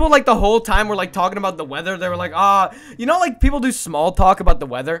 chat, people like the whole time were like talking about the weather. They were like, you know, like people do small talk about the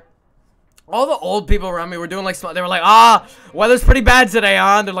weather. All the old people around me were doing like, they were like, weather's pretty bad today,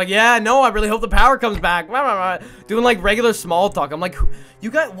 huh? They're like, yeah, no, I really hope the power comes back. Doing like regular small talk. I'm like,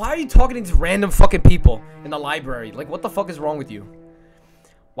 you guys, why are you talking to these random fucking people in the library? Like, what the fuck is wrong with you?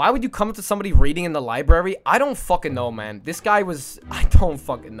 Why would you come up to somebody reading in the library? I don't fucking know, man. This guy was, I don't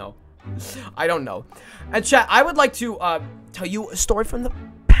fucking know. I don't know. And chat, I would like to tell you a story from the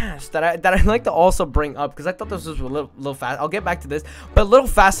past that I'd like to also bring up because I thought this was a little fast. I'll get back to this, but a little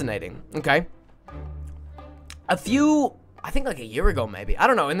fascinating. Okay. I think like a year ago, maybe. I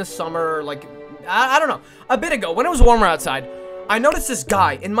don't know. In the summer, like I don't know. A bit ago, when it was warmer outside, I noticed this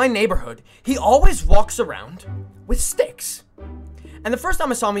guy in my neighborhood. He always walks around with sticks. And the first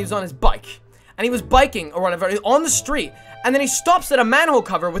time I saw him, he was on his bike. And he was biking or whatever on the street. And then he stops at a manhole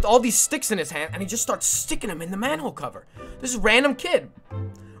cover with all these sticks in his hand. And he just starts sticking them in the manhole cover. This is random kid.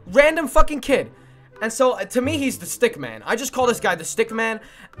 Random fucking kid. And so, to me, he's the stick man. I just call this guy the stick man.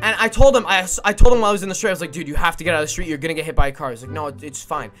 And I told him, I told him while I was in the street, I was like, dude, you have to get out of the street. You're gonna get hit by a car. He's like, no, it's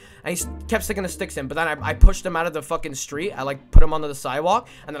fine. And he kept sticking the sticks in. But then I pushed him out of the fucking street. I, like, put him onto the sidewalk.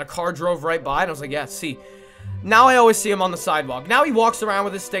 And then a car drove right by. And I was like, yeah, see. Now I always see him on the sidewalk. Now he walks around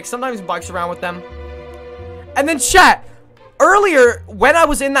with his sticks. Sometimes he bikes around with them. And then, chat, earlier, when I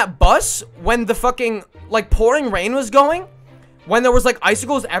was in that bus, when the fucking, like, pouring rain was going, when there was, like,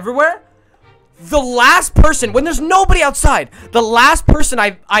 icicles everywhere, the last person, when there's nobody outside, the last person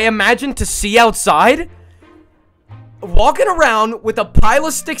I imagined to see outside, walking around with a pile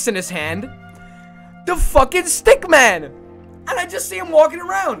of sticks in his hand, the fucking stick man. And I just see him walking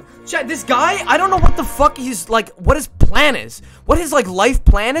around. Chat, this guy, I don't know what the fuck he's like, what his plan is. What his like life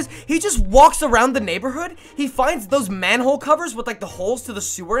plan is. He just walks around the neighborhood. He finds those manhole covers with like the holes to the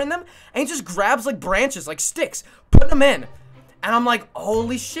sewer in them. And he just grabs like branches, like sticks, put them in. And I'm like,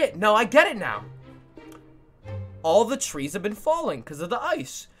 holy shit. No, I get it now. All the trees have been falling because of the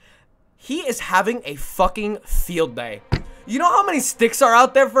ice. He is having a fucking field day. You know how many sticks are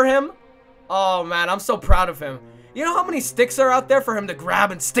out there for him? Oh man, I'm so proud of him. You know how many sticks are out there for him to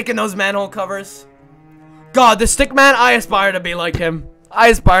grab and stick in those manhole covers? God, the stick man, I aspire to be like him. I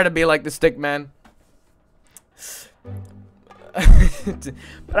aspire to be like the stick man.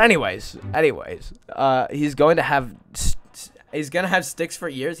 But anyways, he's going to have sticks for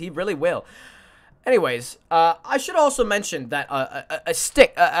years. He really will. Anyways, I should also mention that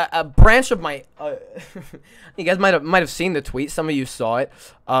a branch of my, you guys might have seen the tweet. Some of you saw it.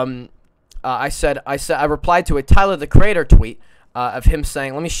 I replied to a Tyler the Creator tweet of him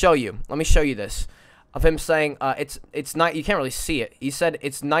saying, let me show you this, of him saying, it's not, you can't really see it. He said,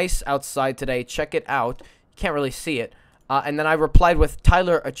 it's nice outside today. Check it out. You can't really see it. And then I replied with,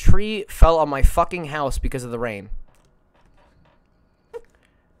 Tyler, a tree fell on my fucking house because of the rain.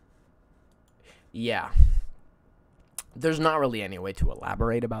 Yeah. There's not really any way to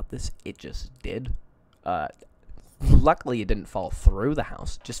elaborate about this. It just did. Luckily, it didn't fall through the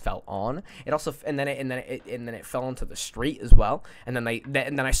house; it just fell on. It also, and then it fell into the street as well. And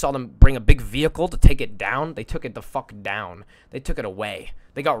then I saw them bring a big vehicle to take it down. They took it the fuck down. They took it away.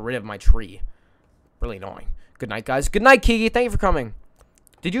 They got rid of my tree. Really annoying. Good night, guys. Good night, Kiki. Thank you for coming.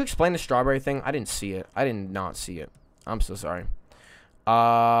 Did you explain the strawberry thing? I didn't see it. I did not see it. I'm so sorry.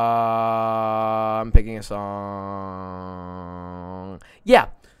 I'm picking a song. Yeah.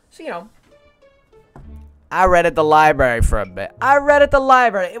 So, you know, I read at the library for a bit.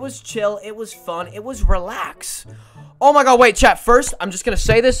 It was chill. It was fun. It was relax. Oh my god, wait, chat. First, I'm just gonna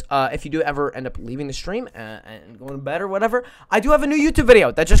say this. If you do ever end up leaving the stream and going to bed or whatever, I do have a new YouTube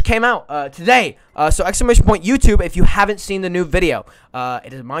video that just came out today. So exclamation point YouTube if you haven't seen the new video.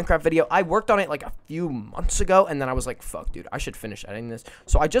 It is a Minecraft video. I worked on it like a few months ago, and then I was like, fuck, dude, I should finish editing this.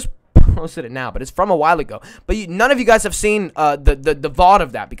 So I just posted it now, but it's from a while ago. But none of you guys have seen the VOD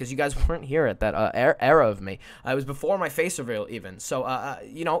of that because you guys weren't here at that era of me. It was before my face reveal even. So,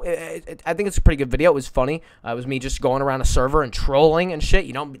 you know, I think it's a pretty good video. It was funny. It was me just going around a server and trolling and shit,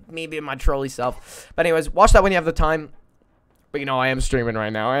 you know, me being my trolly self. But anyways, watch that when you have the time. But you know, I am streaming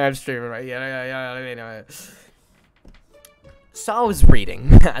right now. I am streaming right. Yeah. So I was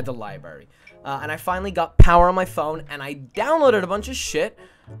reading at the library, and I finally got power on my phone, and I downloaded a bunch of shit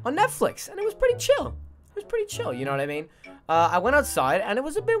on Netflix, and it was pretty chill. It was pretty chill, you know what I mean? I went outside, and it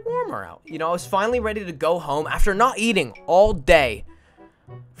was a bit warmer out. You know, I was finally ready to go home after not eating all day.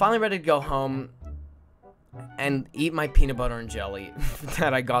 Finally ready to go home and eat my peanut butter and jelly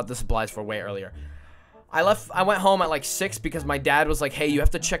that I got the supplies for way earlier. I went home at like 6 because my dad was like, hey, you have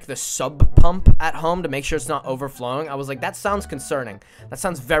to check the sub pump at home to make sure it's not overflowing. I was like, that sounds concerning. That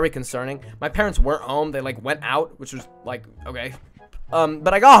sounds very concerning. My parents weren't home. They like went out, which was like, okay.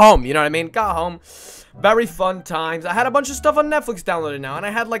 But I got home, you know what I mean? Got home. Very fun times. I had a bunch of stuff on Netflix downloaded now, and I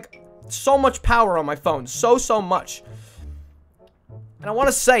had like so much power on my phone. So much. And I want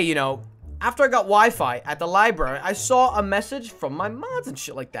to say, you know, after I got Wi-Fi at the library, I saw a message from my mods and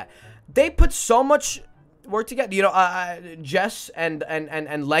shit like that. They put so much work together. You know, Jess and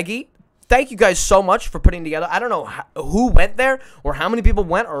Leggy, thank you guys so much for putting together. I don't know who went there or how many people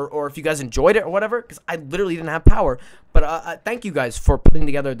went or if you guys enjoyed it or whatever, because I literally didn't have power. But thank you guys for putting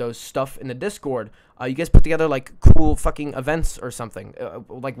together those stuff in the Discord. You guys put together like cool fucking events or something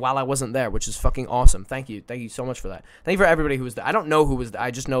like while I wasn't there, which is fucking awesome. Thank you so much for that. Thank you for everybody who was there. I don't know who was there.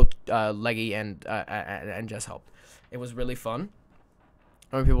 I just know Leggy and Jess helped. It was really fun.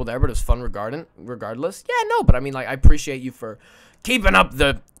 How many people there, but it was fun regardless. Yeah, no, but I mean, like, I appreciate you for keeping up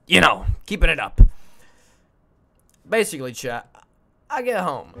the, you know, keeping it up. Basically, chat, I get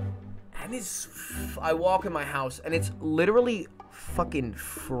home, and I walk in my house, and it's literally fucking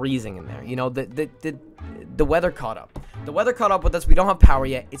freezing in there. You know, the weather caught up. The weather caught up with us. We don't have power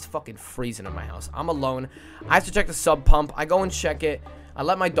yet. It's fucking freezing in my house. I'm alone. I have to check the sub pump. I go and check it. I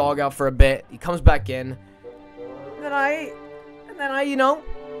let my dog out for a bit. He comes back in. And then I, you know,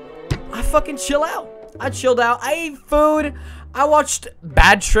 I fucking chill out. I chilled out. I ate food. I watched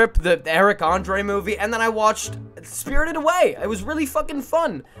Bad Trip, the Eric Andre movie, and then I watched Spirited Away. It was really fucking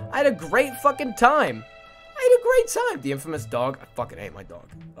fun. I had a great fucking time. The infamous dog. I fucking hate my dog.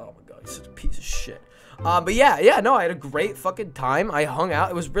 Oh my god, he's such a piece of shit. But yeah, no, I had a great fucking time. I hung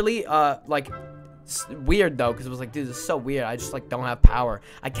out. It was really, like, weird, though, because it was like, dude, this is so weird. I just, like, don't have power.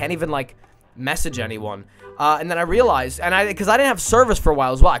 I can't even, like, message anyone. And then I realized, because I didn't have service for a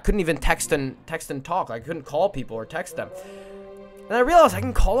while as well. I couldn't even text and talk. I couldn't call people or text them. And I realized I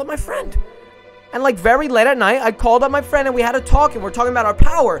can call up my friend. And like very late at night, I called up my friend and we had a talk and we're talking about our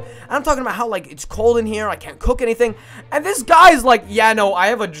power. And I'm talking about how like it's cold in here, I can't cook anything. And this guy's like, yeah, no, I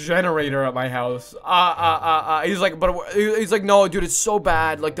have a generator at my house. He's like, no, dude, it's so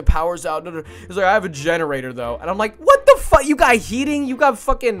bad. Like the power's out. He's like, I have a generator though. And I'm like, what the fuck? You got heating? You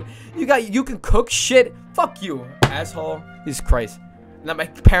can cook shit? Fuck you, asshole. Jesus Christ. And then my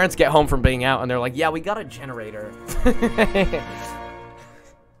parents get home from being out and they're like, yeah, we got a generator.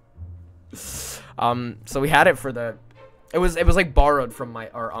 So we had it for it was like borrowed from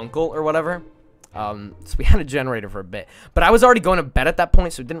our uncle or whatever. So we had a generator for a bit, but I was already going to bed at that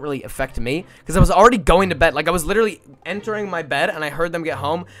point, so it didn't really affect me because I was already going to bed. Like I was literally entering my bed and I heard them get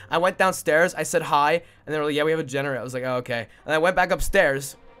home. I went downstairs, I said hi, and they were like, yeah, we have a generator. I was like, oh, okay. And I went back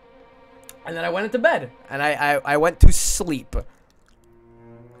upstairs and then I went into bed and I went to sleep.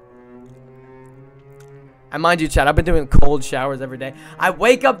 And mind you, chat, I've been doing cold showers every day. I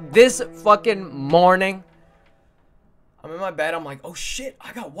wake up this fucking morning. I'm in my bed. I'm like, oh shit,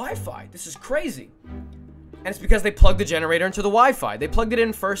 I got Wi-Fi. This is crazy. And it's because they plugged the generator into the Wi-Fi. They plugged it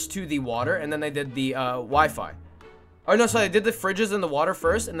in first to the water, and then they did the Wi-Fi. Oh no, sorry, they did the fridges and the water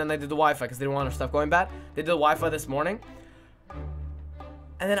first, and then they did the Wi-Fi because they didn't want our stuff going bad. They did the Wi-Fi this morning.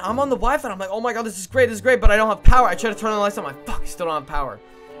 And then I'm on the Wi-Fi, and I'm like, oh my god, this is great, but I don't have power. I try to turn on the lights on. I'm like, fuck, I still don't have power.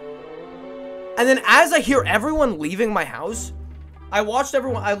 And then as I hear everyone leaving my house, I looked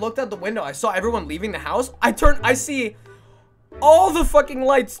out the window, I saw everyone leaving the house. I see all the fucking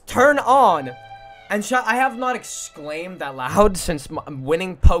lights turn on. And I have not exclaimed that loud since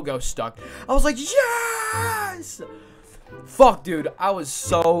winning Pogo stuck. I was like, yes! Fuck, dude, I was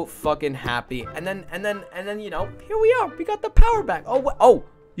so fucking happy. And then, you know, here we are. We got the power back. Oh,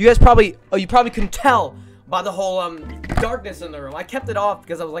 you probably couldn't tell by the whole darkness in the room. I kept it off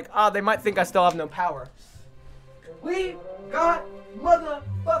because I was like, they might think I still have no power. We got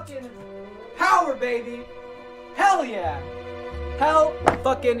motherfucking power, baby. Hell yeah. Hell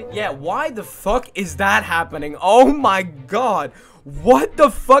fucking yeah. Why the fuck is that happening? Oh my god. What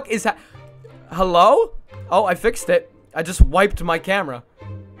the fuck is that? Hello? Oh, I fixed it. I just wiped my camera.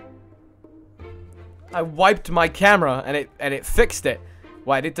 I wiped my camera and it fixed it.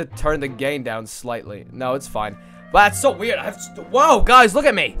 Well, I need to turn the gain down slightly. No, it's fine. But that's so weird. Whoa, guys, look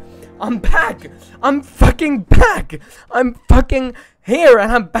at me. I'm back. I'm fucking back. I'm fucking here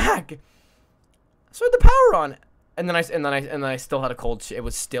and I'm back. So the power on. And then I still had a cold. It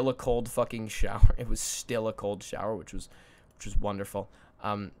was still a cold fucking shower. It was still a cold shower, which was wonderful.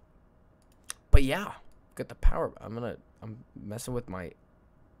 But yeah, get the power. I'm messing with my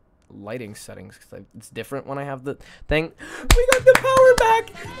lighting settings because it's different when I have the thing. We got the power back.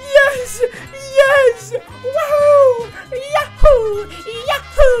 Yes, yes. Woohoo! Yahoo!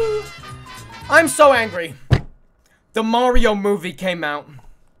 Yahoo! I'm so angry. The Mario movie came out.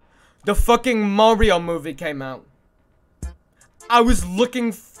 The fucking Mario movie came out. I was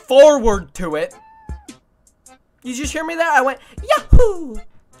looking forward to it. You just hear me there? I went, Yahoo!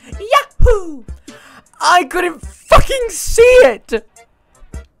 Yahoo! I couldn't fucking see it!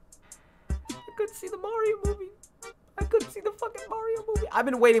 I couldn't see the Mario movie. I couldn't see the fucking Mario movie. I've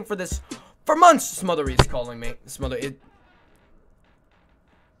been waiting for this for months. Smothery's calling me.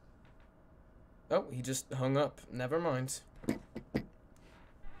 Oh, he just hung up. Never mind.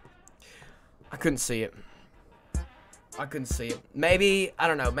 I couldn't see it. I couldn't see it. Maybe, I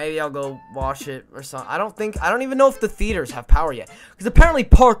don't know, maybe I'll go watch it or something. I don't even know if the theaters have power yet. Because apparently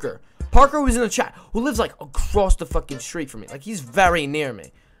Parker was in the chat, who lives like across the fucking street from me. Like, he's very near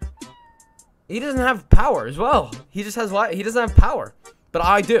me. He doesn't have power as well. He just has light. He doesn't have power. But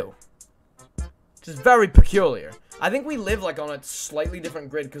I do. Which is very peculiar. I think we live like on a slightly different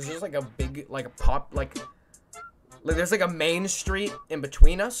grid because there's like a big, like a pop, like there's like a main street in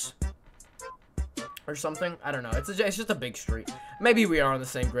between us. Or something. I don't know. It's just a big street. Maybe we are on the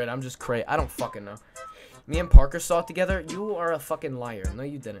same grid. I'm just crazy. I don't fucking know. Me and Parker saw it together. You are a fucking liar. No,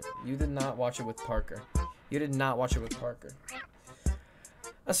 you didn't. You did not watch it with Parker. You did not watch it with Parker.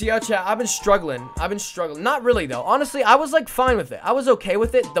 So yeah, chat. I've been struggling. Not really though. Honestly, I was like fine with it. I was okay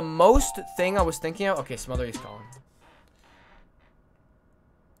with it. The most thing I was thinking of. Okay, Smothery's calling.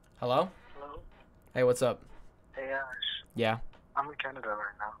 Hello? Hello? Hey, what's up? Hey, Ash. Yeah. I'm in Canada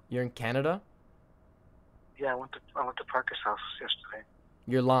right now. You're in Canada? Yeah, I went to Parker's house yesterday.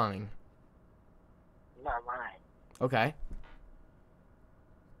 You're lying. I'm not lying. Okay.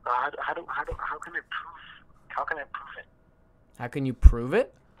 How can I prove it? How can you prove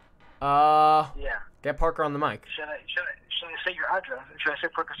it? Yeah. Get Parker on the mic. Should I say your address? Should I say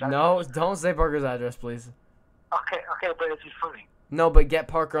Parker's address? No, don't say Parker's address, please. Okay, but is he funny? No, but get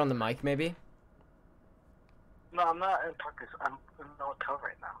Parker on the mic, maybe. No, I'm not in Parker's. I'm in a hotel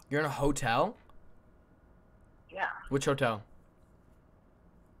right now. You're in a hotel? Yeah. Which hotel?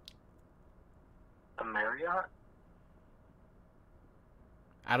 The Marriott?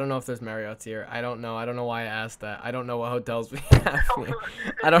 I don't know if there's Marriott's here. I don't know. I don't know why I asked that. I don't know what hotels we have here.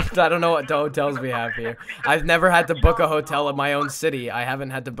 I don't know what hotels we have here. I've never had to book a hotel in my own city. I haven't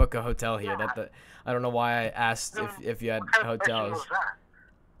had to book a hotel here. I don't know why I asked if you had hotels.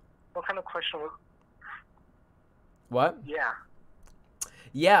 What kind of question was What? Yeah.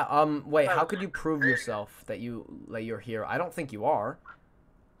 Yeah, wait, how could you prove yourself that you're here? I don't think you are.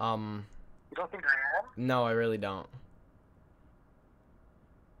 You don't think I am? No, I really don't.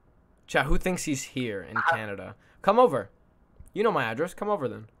 Chat, who thinks he's here in Canada? Come over. You know my address. Come over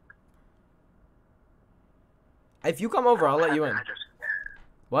then. If you come over, I'll let you in.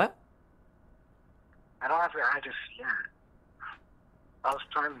 What? I don't have your address yet. I was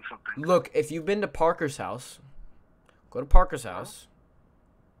planning something. Look, if you've been to Parker's house, go to Parker's house.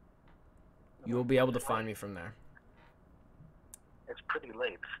 You will be able to find me from there. It's pretty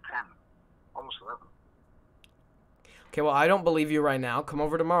late. It's 10. Almost 11. Okay, well, I don't believe you right now. Come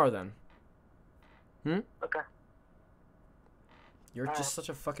over tomorrow then. Okay. You're just such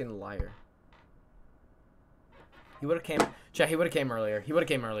a fucking liar. He would have came. Chat, he would have came earlier.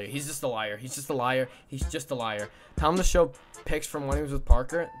 He's just a liar. He's just a liar. Tell him to show pics from when he was with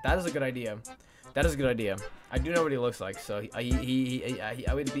Parker. That is a good idea. I do know what he looks like, so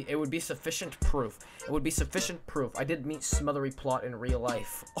it would be sufficient proof. I did meet Smothery Plot in real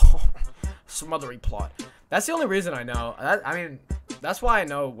life. Oh, Smothery Plot. That's the only reason I know. I mean, that's why I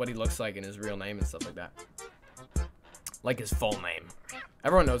know what he looks like and his real name and stuff like that. Like his full name.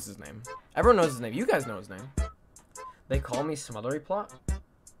 Everyone knows his name. You guys know his name. They call me Smothery Plot.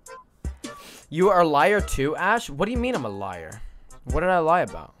 You are a liar too, Ash? What do you mean I'm a liar? What did I lie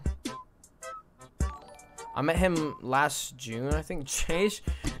about? I met him last June, I think. Jay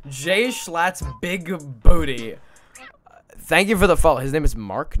Schlatt's big booty. Thank you for the follow. His name is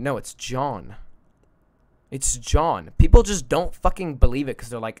Mark? No, it's John. It's John. People just don't fucking believe it because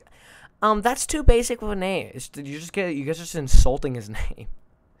they're like, that's too basic of a name. You guys are just insulting his name.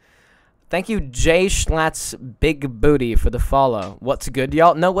 Thank you, Jay Schlatt's big booty for the follow. What's good,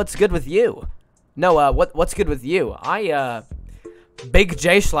 y'all? No, what's good with you? No, what's good with you? Big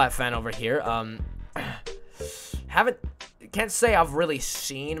Jay Schlatt fan over here. Can't say I've really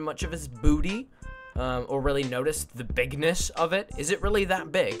seen much of his booty, or really noticed the bigness of it. Is it really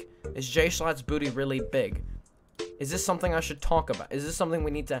that big? Is Jay Schlatt's booty really big? Is this something I should talk about? Is this something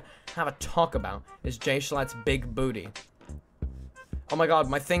we need to have a talk about? Is Jay Schlatt's big booty? Oh my god,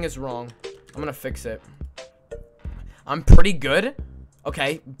 my thing is wrong. I'm gonna fix it. I'm pretty good?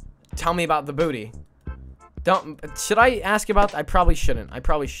 Okay, tell me about the booty. Should I ask about... I probably shouldn't.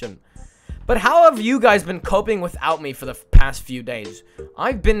 But how have you guys been coping without me for the past few days?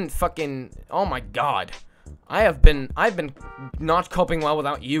 I've been fucking... Oh my god. I've been not coping well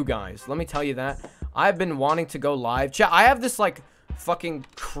without you guys. Let me tell you that. I've been wanting to go live. Chat, I have this, like, fucking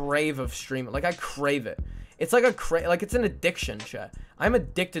crave of streaming. Like, I crave it. It's like like, it's an addiction, chat. I'm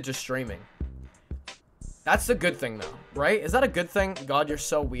addicted to streaming. That's a good thing, though, right? Is that a good thing? God, you're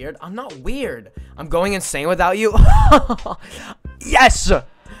so weird. I'm not weird. I'm going insane without you. Yes!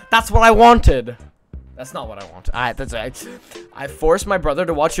 That's what I wanted. That's not what I wanted. I forced my brother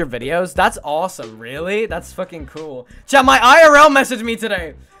to watch your videos. That's awesome. Really? That's fucking cool. Chat, my IRL messaged me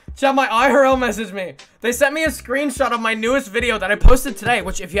today. Chat, my IRL messaged me. They sent me a screenshot of my newest video that I posted today,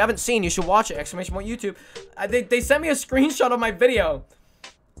 which if you haven't seen, you should watch it. Exclamation point YouTube. They sent me a screenshot of my video.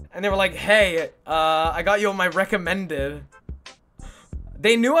 And they were like, hey, I got you on my recommended.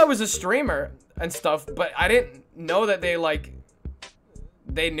 They knew I was a streamer and stuff, but I didn't know that they, like,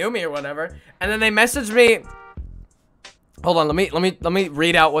 they knew me or whatever. And then they messaged me. Hold on, let me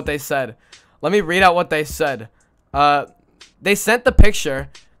read out what they said. Let me read out what they said. They sent the picture.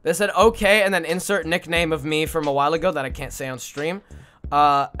 They said, okay, and then insert nickname of me from a while ago that I can't say on stream.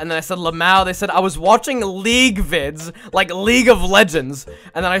 And then I said Lamau. They said I was watching League vids, like League of Legends,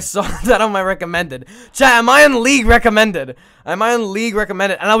 and then I saw that on my recommended. Chat, am I on League recommended? Am I on League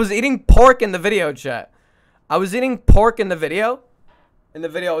recommended? And I was eating pork in the video, chat. I was eating pork in the video. In the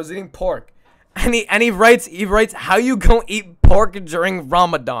video, I was eating pork. And he writes, how you gonna eat pork during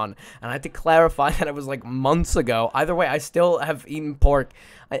Ramadan? And I had to clarify that it was like months ago. Either way, I still have eaten pork.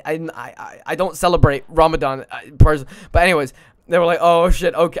 I don't celebrate Ramadan, but anyways. They were like, oh,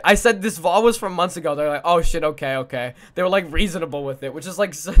 shit, okay. I said this VOD was from months ago. They're like, oh, shit, okay. They were, like, reasonable with it, which is,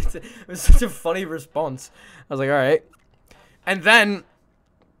 like, it was such a funny response. I was like, all right. And then,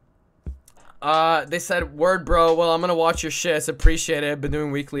 they said, word, bro, well, I'm gonna watch your shit. It's appreciated. I've been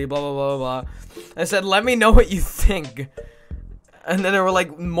doing weekly, blah, blah, blah, blah. I said, let me know what you think. And then there were,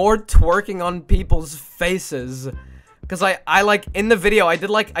 like, more twerking on people's faces. Because I like in the video I did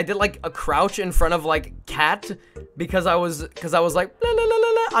like a crouch in front of like cat because I was like la, la, la, la,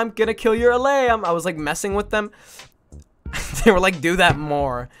 la, I'm gonna kill your LA. I was like messing with them. They were like, do that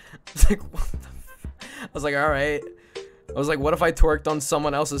more. I was like, what the I was like, all right. I was like, what if I twerked on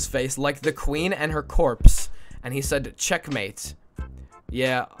someone else's face like the queen and her corpse? And he said, checkmate.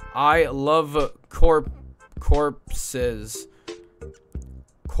 Yeah, I love corpses.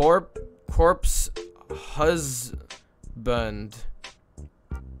 Corpse husband.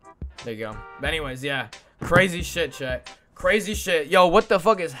 There you go. But anyways, yeah. Crazy shit, chat. Crazy shit. Yo, what the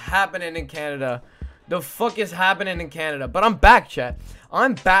fuck is happening in Canada? The fuck is happening in Canada? But I'm back, chat.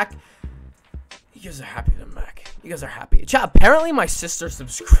 I'm back. You guys are happy that I'm back. You guys are happy. Chat, apparently my sister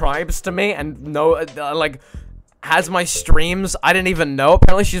subscribes to me and like, has my streams. I didn't even know.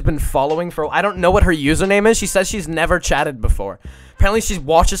 Apparently she's been following for... I don't know what her username is. She says she's never chatted before. Apparently she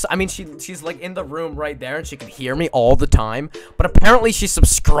watches... I mean, she's like in the room right there and she can hear me all the time. But apparently she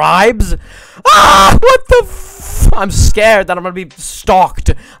subscribes. Ah! What the f... I'm scared that I'm gonna be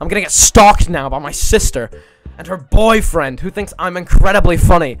stalked. I'm gonna get stalked now by my sister. And her boyfriend, who thinks I'm incredibly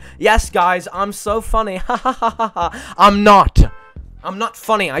funny. Yes, guys, I'm so funny. Ha ha ha ha ha. I'm not. I'm not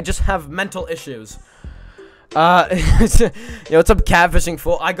funny. I just have mental issues. Yo, what's up, catfishing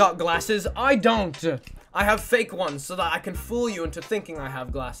fool? I got glasses. I don't. I have fake ones so that I can fool you into thinking I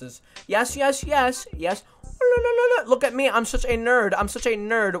have glasses. Yes, yes, yes, yes. Look at me. I'm such a nerd. I'm such a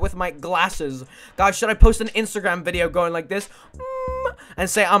nerd with my glasses. Guys, should I post an Instagram video going like this? And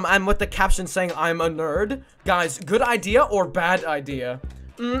say I'm with the caption saying I'm a nerd? Guys, good idea or bad idea?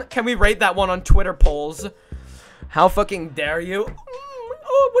 Can we rate that one on Twitter polls? How fucking dare you?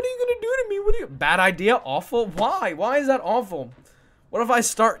 Oh, what are you gonna do to me? What do you... Bad idea? Awful? Why? Why is that awful? What if I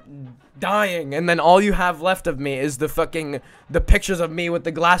start dying and then all you have left of me is the pictures of me with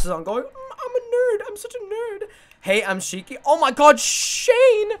the glasses on going, I'm a nerd. I'm such a nerd. Hey, I'm Shiki. Oh my god,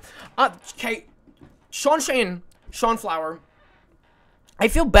 Shane. Okay, Sean Flower. I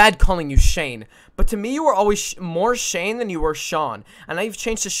feel bad calling you Shane, but to me you were always more Shane than you were Sean. And now you've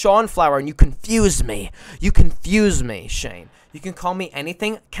changed to Sean Flower and you confuse me. You confuse me, Shane. You can call me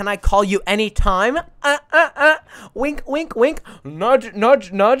anything. Can I call you anytime? Wink, wink, wink. Nudge,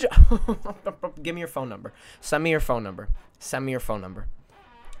 nudge, nudge. Give me your phone number. Send me your phone number. Send me your phone number.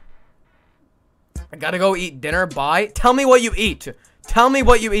 I gotta go eat dinner. Bye. Tell me what you eat. Tell me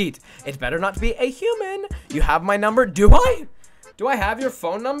what you eat. It better not be a human. You have my number. Do I? Do I have your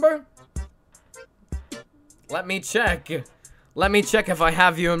phone number? Let me check. Let me check if I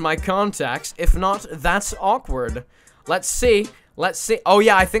have you in my contacts. If not, that's awkward. Let's see. Let's see. Oh,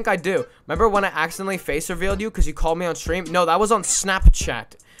 yeah, I think I do. Remember when I accidentally face revealed you because you called me on stream? No, that was on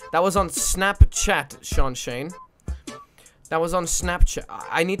Snapchat. That was on Snapchat, Sean Shane. That was on Snapchat.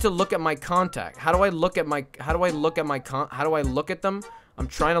 I need to look at my contact. How do I look at my how do I look at them? I'm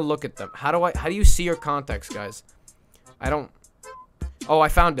trying to look at them. How do you see your contacts, guys? I don't. Oh, I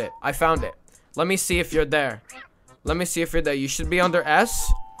found it. I found it. Let me see if you're there. Let me see if you're there. You should be under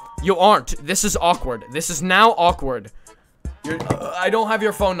S. You aren't. This is awkward. This is now awkward. I don't have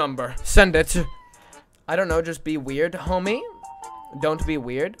your phone number. Send it. I don't know. Just be weird, homie. Don't be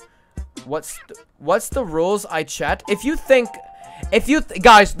weird. What's the rules I chat?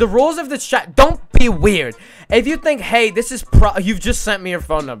 Guys, the rules of the chat, don't be weird. If you think, hey, this is you've just sent me your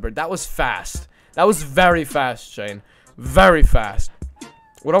phone number. That was fast. That was very fast, Shane. Very fast.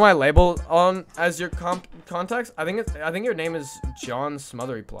 What am I labeled on as your contacts? I think your name is John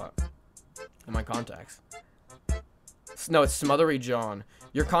Smothery Plot in my contacts. No, it's Smothery John.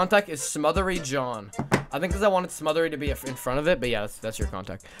 Your contact is Smothery John. I think because I wanted Smothery to be in front of it, but yeah, that's your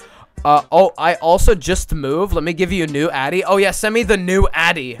contact. Oh, I also just moved. Let me give you a new addy. Oh yeah, send me the new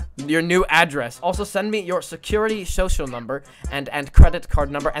addy, your new address. Also send me your security social number and credit card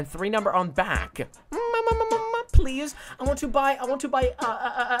number and 3 number on back. Please, I want to buy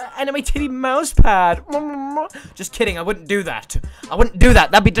anime titty mouse pad. Just kidding, I wouldn't do that. I wouldn't do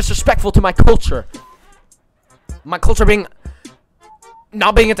that. That'd be disrespectful to my culture. My culture being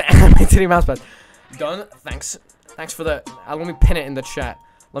not being into anime titty mouse pad. Done. Thanks for the. Let me pin it in the chat.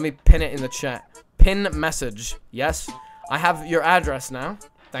 Let me pin it in the chat. Pin message. Yes, I have your address now.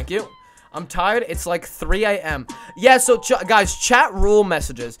 Thank you. I'm tired. It's like 3 a.m. Yeah, so guys, chat rule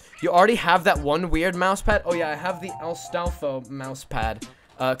messages. You already have that one weird mouse pad. Oh yeah, I have the Astolfo mouse pad.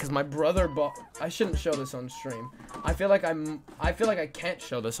 Cause my brother bought. I shouldn't show this on stream. I feel like I can't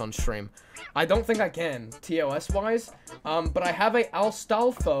show this on stream. I don't think I can, TOS wise. But I have a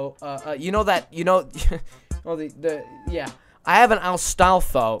Astolfo. You know that. You know. Well, yeah. I have an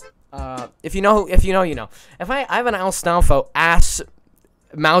Astolfo. If you know, you know. If I have an Astolfo ass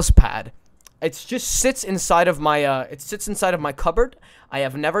mouse pad. It just sits inside of my cupboard. I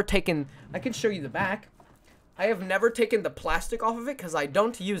have never taken. I can show you the back. I have never taken the plastic off of it because I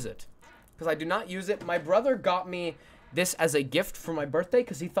don't use it. Because I do not use it. My brother got me this as a gift for my birthday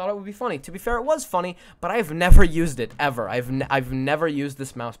because he thought it would be funny. To be fair, it was funny, but I have never used it ever. I've never used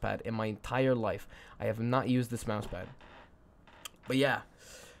this mouse pad in my entire life. I have not used this mouse pad. But yeah,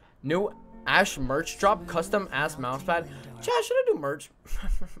 new Ash merch drop, custom ass mouse pad. Chad, should I do merch?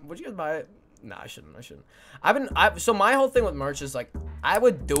 Would you guys buy it? Nah, I shouldn't. So my whole thing with merch is like, I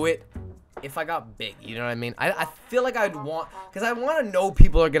would do it if I got big, you know what I mean? I feel like I'd want, because I want to know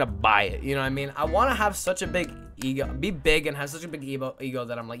people are going to buy it, you know what I mean? I want to have such a big ego, be big and have such a big ego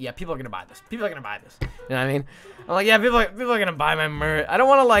that I'm like, yeah, people are going to buy this. People are going to buy this. You know what I mean? I'm like, yeah, people are going to buy my merch. I don't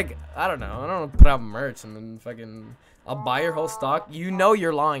want to like, I don't know. I don't want to put out merch and then fucking, I'll buy your whole stock. You know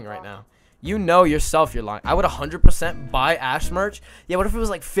you're lying right now. You know yourself you're lying. I would 100% buy Ash merch. Yeah, what if it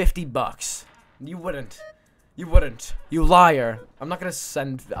was like 50 bucks? You wouldn't. You wouldn't. You liar. I'm not going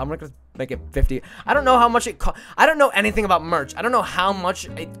to make it 50. I don't know how much it costs. I don't know anything about merch. I don't know how much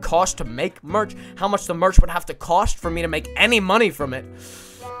it costs to make merch. How much the merch would have to cost for me to make any money from it.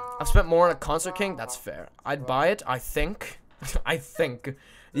 I've spent more on a Concert King. That's fair. I'd buy it, I think. I think.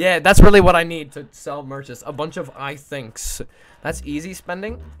 Yeah, that's really what I need to sell merches. A bunch of I thinks. That's easy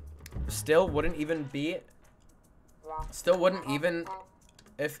spending. Still wouldn't even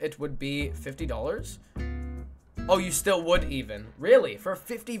if it would be $50. Oh, you still would even. Really? For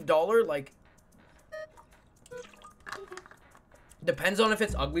 $50, like... Depends on if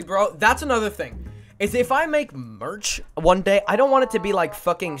it's ugly, bro. That's another thing. Is if I make merch one day, I don't want it to be like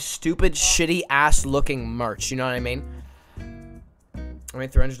fucking stupid, shitty ass looking merch. You know what I mean? I mean,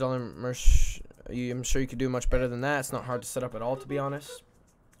 $300 merch. I'm sure you could do much better than that. It's not hard to set up at all, to be honest.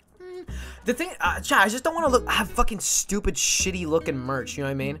 The thing, chat, I just don't want to have fucking stupid, shitty looking merch. You know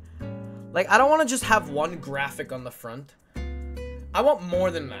what I mean? Like, I don't want to just have one graphic on the front. I want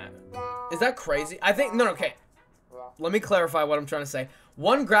more than that. Is that crazy? I think, no, okay. Let me clarify what I'm trying to say.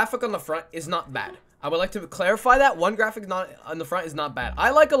 One graphic on the front is not bad. I would like to clarify that. One graphic on the front is not bad.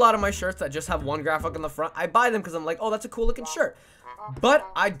 I like a lot of my shirts that just have one graphic on the front. I buy them because I'm like, oh, that's a cool looking shirt. But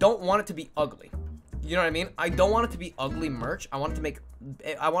I don't want it to be ugly. You know what I mean? I don't want it to be ugly merch. I want it to make,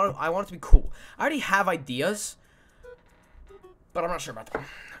 I want it to be cool. I already have ideas, but I'm not sure about them.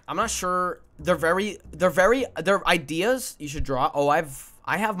 I'm not sure. They're ideas you should draw. Oh,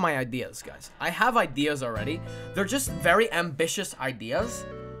 I have my ideas, guys. I have ideas already. They're just very ambitious ideas.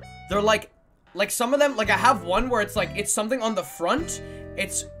 They're like some of them, like I have one where it's like, it's something on the front,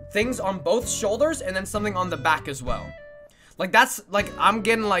 it's things on both shoulders, and then something on the back as well. Like that's, like, I'm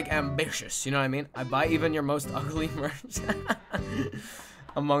getting like ambitious, you know what I mean? I buy even your most ugly merch.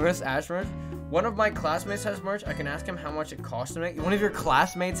 Among Us Ash merch. One of my classmates has merch. I can ask him how much it costs to make. One of your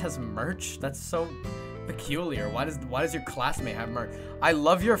classmates has merch? That's so peculiar. Why does your classmate have merch? I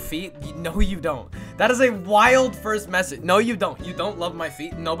love your feet. No, you don't. That is a wild first message. No, you don't. You don't love my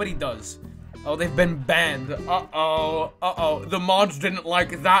feet. Nobody does. Oh, they've been banned. Uh-oh. Uh-oh. The mods didn't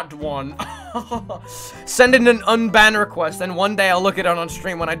like that one. Send in an unban request, and one day I'll look at it on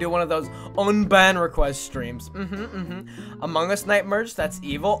stream when I do one of those unban request streams. Among Us Night merch? That's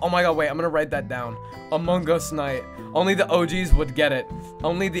evil. Oh my god, wait. I'm gonna write that down. Among Us Night. Only the OGs would get it.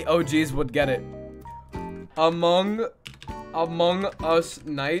 Only the OGs would get it. Among Us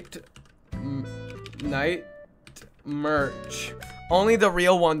Night merch. Only the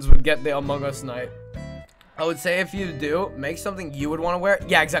real ones would get the Among Us Night. I would say if you do, make something you would want to wear.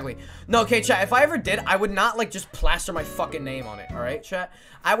 Yeah, exactly. No, okay, chat. If I ever did, I would not, like, just plaster my fucking name on it. All right, chat?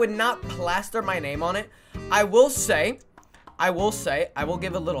 I would not plaster my name on it. I will give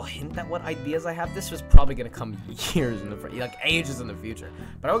a little hint at what ideas I have. This was probably going to come years in the, like, ages in the future.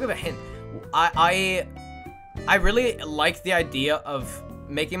 But I will give a hint. I really like the idea of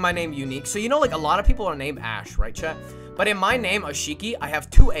making my name unique. So, you know, like, a lot of people are named Ash, right, chat? But in my name, Ashiki, I have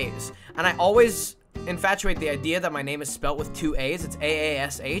 2 A's. And I always infatuate the idea that my name is spelled with 2 A's. It's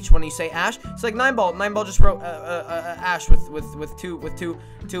A-A-S-H when you say Ash. It's like 9ball. 9ball just wrote Ash with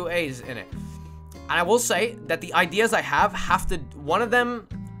two A's in it. And I will say that the ideas I have to, one of them,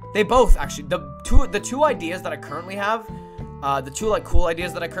 they both actually, the two ideas that I currently have, the two like cool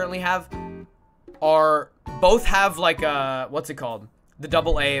ideas that I currently have are, both have like what's it called? The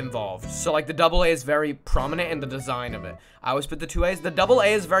double A involved. So like the double A is very prominent in the design of it. I always put the 2 A's. The double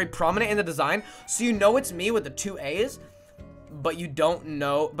A is very prominent in the design. So you know it's me with the 2 A's, but you don't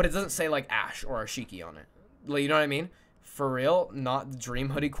know, but it doesn't say like Ash or Ashiki on it. Like, you know what I mean? For real, not the dream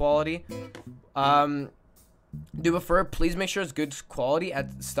hoodie quality. Do prefer, please make sure it's good quality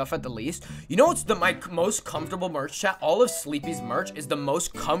at stuff at the least. You know what's my most comfortable merch, chat? All of Sleepy's merch is the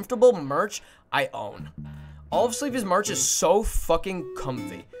most comfortable merch I own. All of Sleepy's merch is so fucking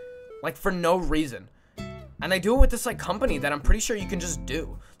comfy. Like, for no reason. And I do it with this, like, company that I'm pretty sure you can just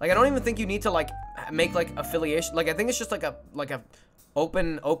do. Like, I don't even think you need to, like, make, like, affiliation. Like, I think it's just, like, a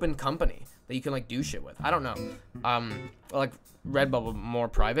open company that you can, like, do shit with. I don't know. Like, Redbubble, more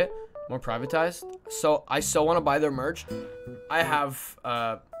private. More privatized. So, I so want to buy their merch. I have,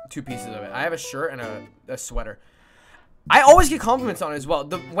 2 pieces of it. I have a shirt and a sweater. I always get compliments on it as well.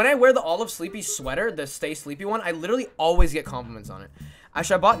 When I wear the All of Sleepy sweater, the Stay Sleepy one, I literally always get compliments on it.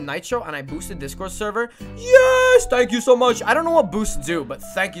 Actually, I bought Nitro and I boosted Discord server. Yes! Thank you so much. I don't know what boosts do, but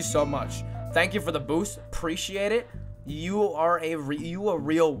thank you so much. Thank you for the boost. Appreciate it. You are a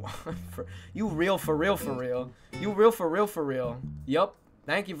real You real for real. Yup.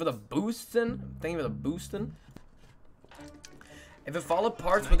 Thank you for the boosting. Thank you for the boosting. If it fall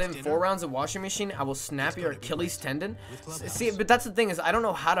apart within 4 rounds of washing machine, I will snap your Achilles tendon. See, but that's the thing is, I don't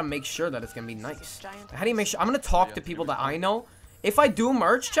know how to make sure that it's gonna be nice. How do you make sure? I'm gonna talk to people that I know. If I do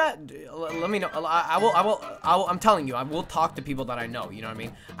merch, chat, let me know. I'm telling you, I will talk to people that I know. You know what I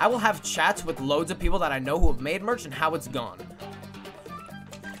mean? I will have chats with loads of people that I know who have made merch and how it's gone,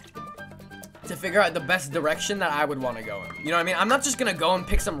 to figure out the best direction that I would want to go in. You know what I mean? I'm not just gonna go and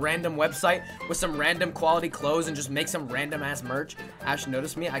pick some random website with some random quality clothes and just make some random ass merch. Ash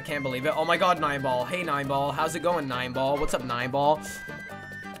noticed me. I can't believe it. Oh my god, 9ball. Hey, 9ball. How's it going, 9ball? What's up, 9ball?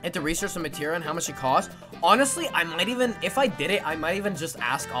 I had to research some material and how much it costs. Honestly, I might even, if I did it, I might even just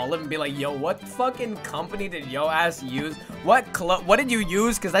ask Olive and be like, yo, what fucking company did yo ass use? What did you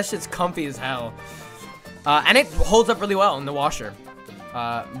use? Because that shit's comfy as hell. And it holds up really well in the washer.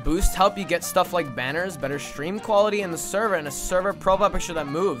 Boost help you get stuff like banners, better stream quality in the server, and a server profile picture that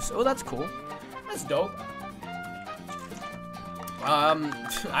moves. Oh, that's cool. That's dope.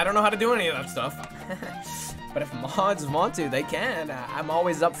 I don't know how to do any of that stuff. But if mods want to, they can. I'm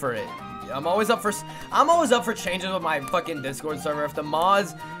always up for it. I'm always up for changes with my fucking Discord server. If the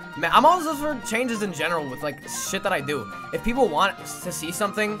mods, man, I'm always up for changes in general with like shit that I do. If people want to see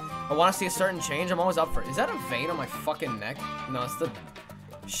something or want to see a certain change, I'm always up for it. Is that a vein on my fucking neck? No, it's the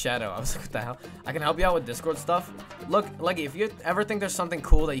shadow. I was like, what the hell? I can help you out with Discord stuff. Look, Leggy, if you ever think there's something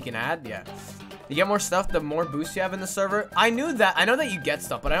cool that you can add, yeah. You get more stuff, the more boosts you have in the server. I knew that. I know that you get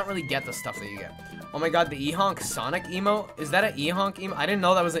stuff, but I don't really get the stuff that you get. Oh my god, the E-Honk Sonic emo? Is that an E-Honk emo? I didn't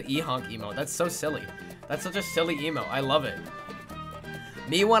know that was an E-Honk emo. That's so silly. That's such a silly emo. I love it.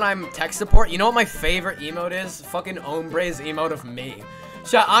 Me when I'm tech support, you know what my favorite emote is? Fucking Ombre's emote of me.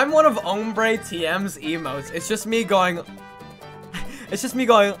 Chat, I'm one of Ombre TM's emotes. It's just me going... It's just me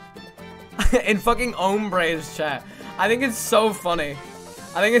going... in fucking Ombre's chat. I think it's so funny.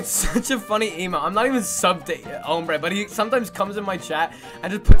 I think it's such a funny emo. I'm not even subbed to Ombre, but he sometimes comes in my chat and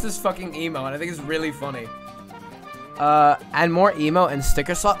just puts his fucking emo, and I think it's really funny. And more emo and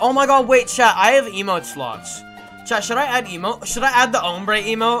sticker slot. Oh my god, wait, chat, I have emote slots. Chat, should I add emo? Should I add the Ombre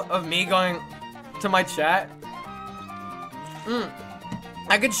emo of me going to my chat?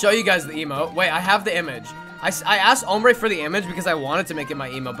 I could show you guys the emo. Wait, I have the image. I asked Ombre for the image because I wanted to make it my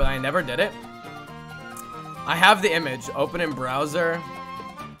emo, but I never did it. I have the image. Open in browser.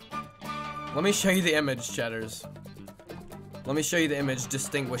 Let me show you the image, chatters. Let me show you the image,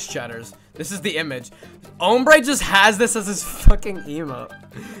 distinguished chatters. This is the image. Ombre just has this as his fucking emo.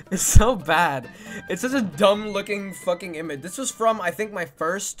 It's so bad. It's such a dumb looking fucking image. This was from, I think, my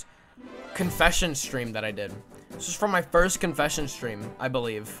first confession stream that I did. This was from my first confession stream, I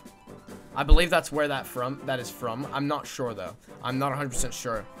believe. I believe that's where that is from. I'm not sure, though. I'm not 100%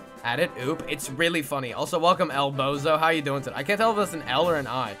 sure. Add it? Oop. It's really funny. Also, welcome, El Bozo. How you doing today? I can't tell if that's an L or an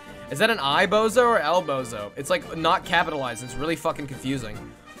I. Is that an I Bozo or L Bozo? It's like not capitalized. It's really fucking confusing.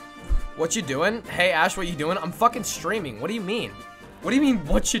 What you doing? Hey Ash, what you doing? I'm fucking streaming. What do you mean? What do you mean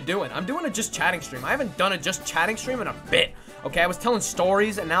what you doing? I'm doing a just chatting stream. I haven't done a just chatting stream in a bit. Okay, I was telling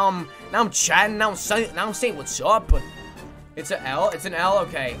stories and now I'm chatting. Now I'm saying what's up. It's an L. It's an L.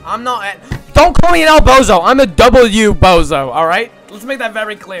 Okay, I'm not at. Don't call me an L Bozo. I'm a W Bozo. All right. Let's make that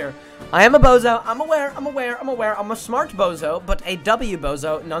very clear. I am a bozo. I'm aware. I'm a smart bozo, but a W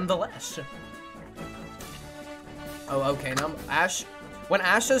bozo nonetheless. Oh, okay. Now, Ash, when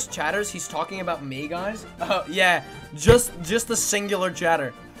Ash says chatters, he's talking about me, guys. Yeah, just the singular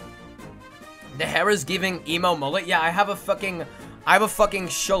chatter. The hair is giving emo mullet. Yeah, I have a fucking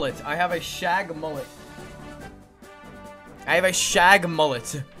shullet. I have a shag mullet. I have a shag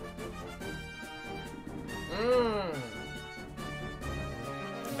mullet.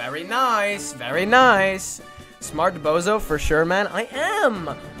 Very nice, very nice. Smart bozo for sure, man. I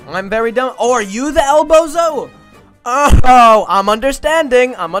am. I'm very dumb. Oh, are you the El Bozo? Oh, I'm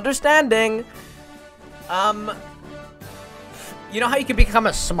understanding. I'm understanding. You know how you can become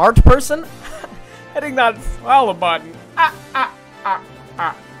a smart person? Hitting that follow button.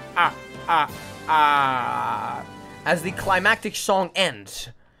 As the climactic song ends.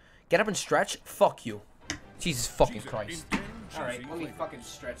 Get up and stretch. Fuck you. Jesus fucking Christ. Alright, let me fucking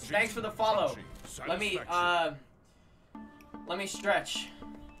stretch. Thanks for the follow. Let me stretch.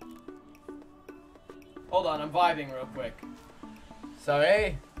 Hold on, I'm vibing real quick.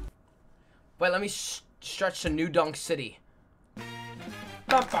 Sorry. Wait, let me stretch to New Donk City.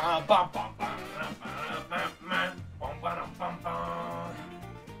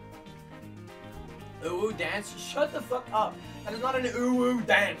 Ooh, dance? Shut the fuck up. That is not an ooh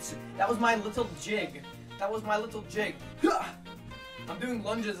dance. That was my little jig. That was my little jig. I'm doing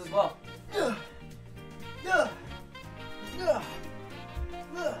lunges as well.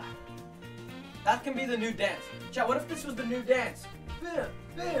 That can be the new dance. Chat, what if this was the new dance?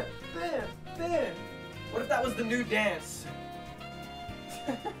 What if that was the new dance?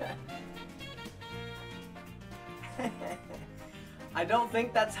 I don't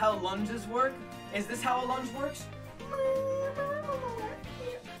think that's how lunges work. Is this how a lunge works?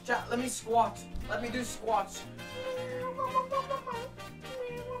 Chat, let me squat. Let me do squats.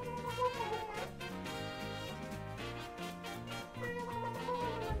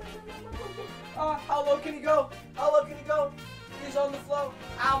 How low can you go? How low can you go? He's on the floor.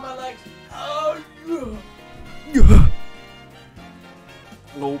 Ow, my legs. Oh, yeah.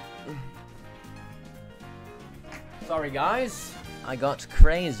 Nope. Sorry, guys. I got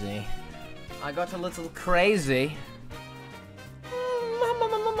crazy. I got a little crazy.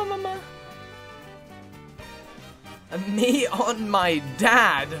 Me on my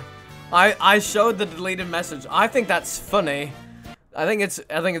dad. I showed the deleted message. I think that's funny. I think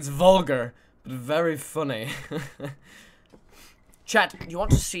it's vulgar, but very funny. Chat, you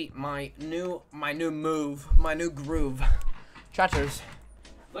want to see my new move, my new groove? Chatters,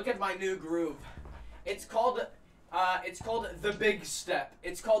 look at my new groove. It's called the big step.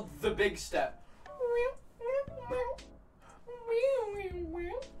 It's called the big step.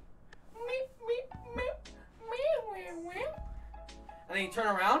 And then you turn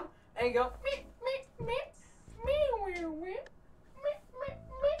around and you go.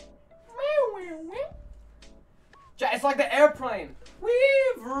 It's like the airplane.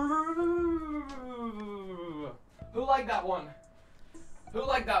 Who liked that one? Who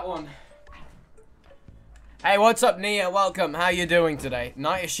liked that one? Hey, what's up, Nia? Welcome. How you doing today?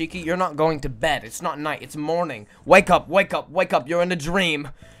 Night, Ashiki, you're not going to bed. It's not night. It's morning. Wake up, wake up, wake up. You're in a dream.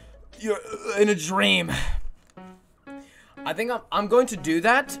 You're in a dream. I think I'm going to do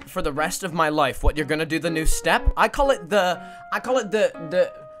that for the rest of my life. What, you're gonna do the new step? I call it the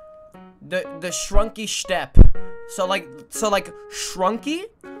shrunky step. So like shrunky,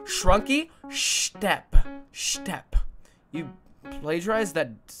 step. You plagiarized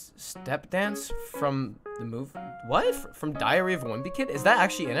that step dance from the move? What? From Diary of a Wimpy Kid? Is that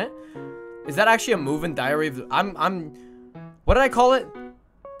actually in it? Is that actually a move in Diary of what did I call it?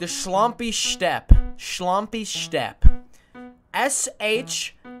 The schlompy step. Schlompy step.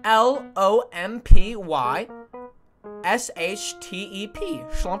 SHLOMPY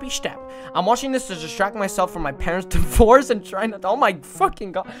SHTEP. Schlumpy step. I'm watching this to distract myself from my parents' divorce and trying to. Oh my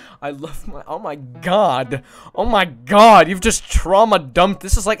fucking god. I love my. Oh my god. Oh my god. You've just trauma dumped.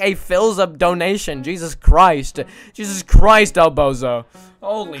 This is like a fills up donation. Jesus Christ. Jesus Christ, El Bozo.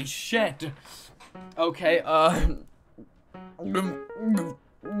 Holy shit. Okay,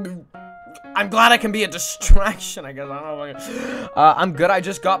 I'm glad I can be a distraction, I guess. I don't know. I'm good. I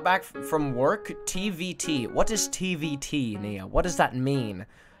just got back from work. TVT. What is TVT, Nia? What does that mean?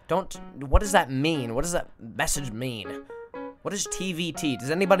 What does that mean? What does that message mean? What is TVT? Does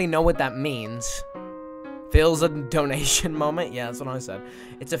anybody know what that means? Feels a donation moment? Yeah, that's what I said.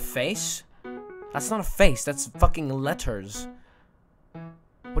 It's a face? That's not a face. That's fucking letters.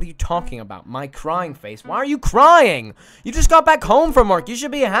 What are you talking about? My crying face. Why are you crying? You just got back home from work. You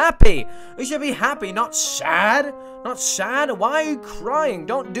should be happy. You should be happy, not sad. Not sad. Why are you crying?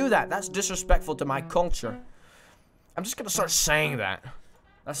 Don't do that. That's disrespectful to my culture. I'm just gonna start saying that.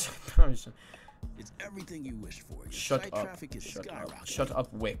 That's it's everything you wish for. Your shut site up. traffic is skyrocketing. Shut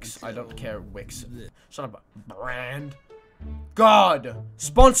up, Wix. I don't care, Wix. Shut up, brand. God,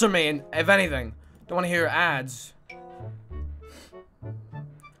 sponsor me, if anything. Don't want to hear ads.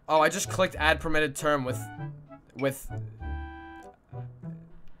 Oh, I just clicked add permitted term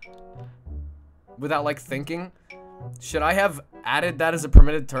without like thinking. Should I have added that as a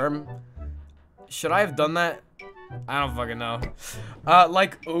permitted term? Should I have done that? I don't fucking know.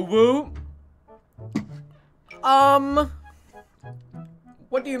 Like uwu?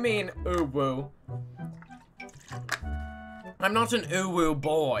 What do you mean uwu? I'm not an uwu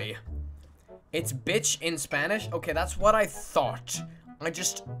boy. It's bitch in Spanish? Okay, that's what I thought. I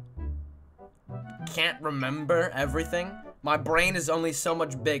just can't remember everything. My brain is only so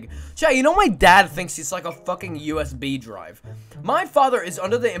much big. Chat, you know my dad thinks he's like a fucking USB drive. My father is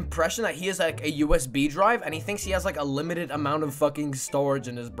under the impression that he is like a USB drive and he thinks he has like a limited amount of fucking storage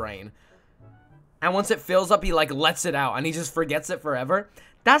in his brain. And once it fills up, he like lets it out and he just forgets it forever.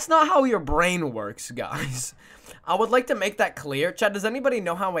 That's not how your brain works, guys. I would like to make that clear. Chat, does anybody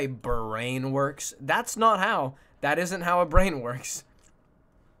know how a brain works? That's not how. That isn't how a brain works.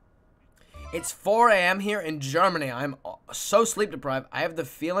 It's 4 AM here in Germany. I'm so sleep deprived. I have the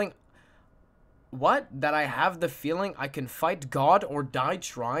feeling... What? That I have the feeling I can fight God or die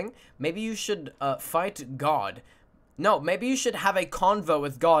trying? Maybe you should fight God. No, maybe you should have a convo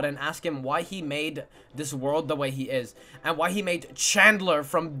with God and ask him why he made this world the way he is. And why he made Chandler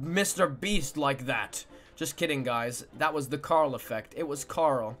from Mr. Beast like that. Just kidding, guys. That was the Carl effect. It was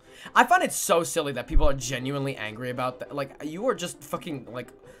Carl. I find it so silly that people are genuinely angry about that. Like, you are just fucking, like...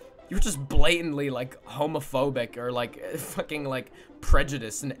 You're just blatantly, like, homophobic or, like, fucking, like,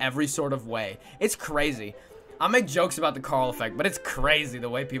 prejudiced in every sort of way. It's crazy. I make jokes about the Carl effect, but it's crazy the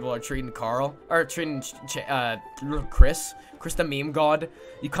way people are treating Carl. Or treating, Chris the meme god.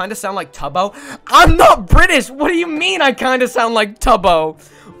 You kind of sound like Tubbo. I'm not British! What do you mean I kind of sound like Tubbo?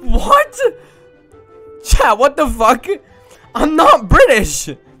 What? Chat, what the fuck? I'm not British!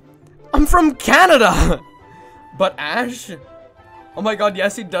 I'm from Canada! But Ash... Oh my god,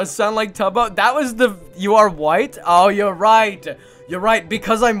 yes, he does sound like Tubbo. That was the... You are white? Oh, you're right. You're right.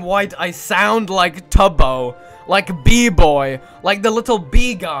 Because I'm white, I sound like Tubbo. Like B-boy. Like the little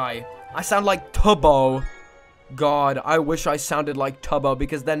B guy. I sound like Tubbo. God, I wish I sounded like Tubbo,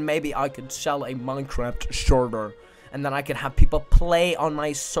 because then maybe I could sell a Minecraft server. And then I could have people play on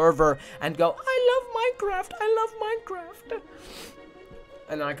my server and go, I love Minecraft, I love Minecraft.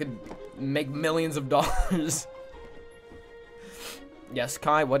 And then I could make millions of dollars. Yes,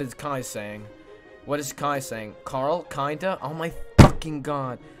 Kai, what is Kai saying? What is Kai saying? Carl, kinda? Oh my fucking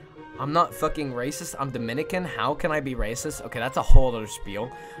god. I'm not fucking racist, I'm Dominican. How can I be racist? Okay, that's a whole other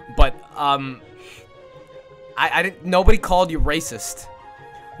spiel. But, I didn't, nobody called you racist.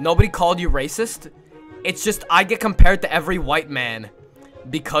 Nobody called you racist. It's just, I get compared to every white man.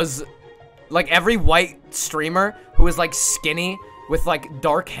 Because, like, every white streamer who is, like, skinny with, like,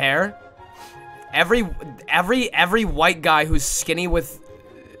 dark hair. Every white guy who's skinny with...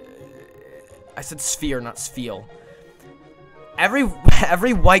 I said sphere, not spiel. Every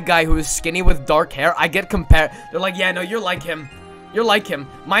white guy who is skinny with dark hair, I get compared. They're like, yeah, no, you're like him. You're like him.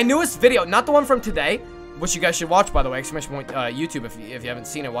 My newest video, not the one from today, which you guys should watch, by the way, exclamation point, YouTube, if you haven't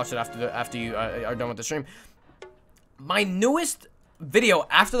seen it, watch it after you are done with the stream. My newest video,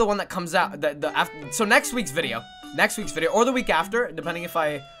 after the one that comes out, so next week's video, or the week after, depending if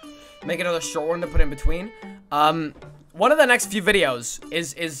I make another short one to put in between, one of the next few videos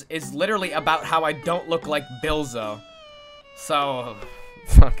is literally about how I don't look like Bilzo. So,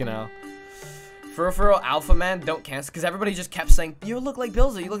 fucking hell. For real, Alpha Man, don't cancel, because everybody just kept saying, you look like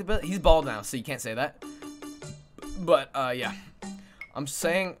Bilzo, you look like Bilzo. He's bald now, so you can't say that. But, yeah. I'm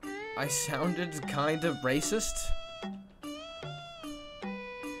saying I sounded kind of racist.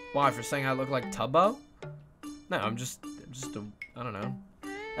 Why, for saying I look like Tubbo? No, I'm just I don't know.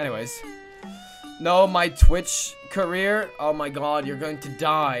 Anyways. No, my Twitch career, oh my god, you're going to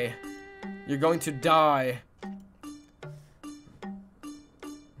die. You're going to die.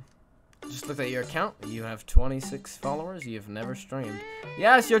 Just looked at your account. You have 26 followers. You have never streamed.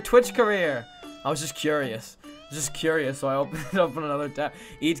 Yes, your Twitch career. I was just curious. So I opened it up on another tab.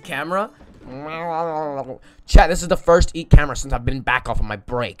 Eat camera. Chat, this is the first eat camera since I've been back off of my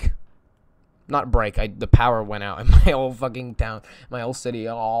break. Not break. The power went out in my old fucking town, my old city.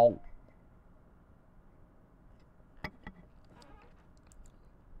 Oh.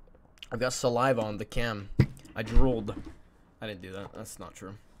 I've got saliva on the cam. I drooled. I didn't do that. That's not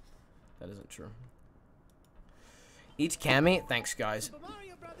true. That isn't true. Eat Cammy. Thanks, guys.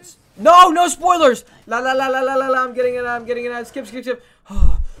 No spoilers. La la la la la la la. I'm getting it. Skip.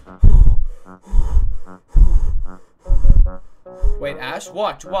 Wait, Ash.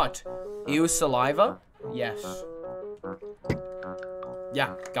 What? Use saliva? Yes.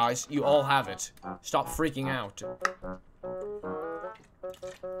 Yeah, guys, you all have it. Stop freaking out.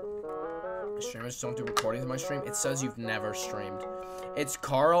 Streamers don't do recordings of my stream. It says you've never streamed. It's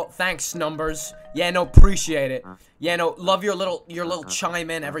Carl. Thanks, numbers. Yeah, no, appreciate it. Yeah, no, love your little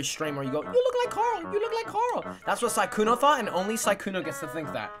chime in every stream where you go, you look like Carl. You look like Carl. That's what Sykkuno thought, and only Sykkuno gets to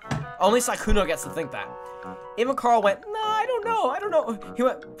think that. Only Sykkuno gets to think that. Even Carl went, no, I don't know. He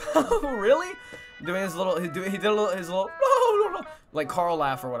went, oh, really? Doing his little, he did his little, no, like Carl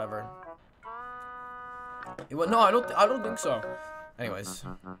laugh or whatever. He went, no, I don't think so. Anyways,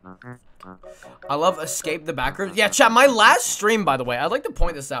 I love Escape the Backrooms. Yeah, chat, my last stream, by the way, I'd like to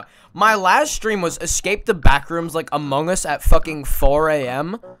point this out. My last stream was Escape the Backrooms, like, Among Us at fucking 4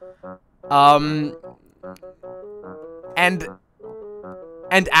 a.m. And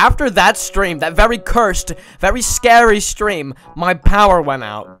after that stream, that very cursed, very scary stream, my power went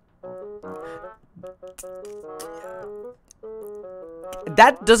out.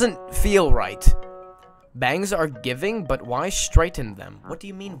 That doesn't feel right. Bangs are giving, but why straighten them? What do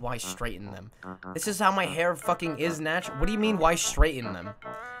you mean, why straighten them? This is how my hair fucking is natural. What do you mean, why straighten them?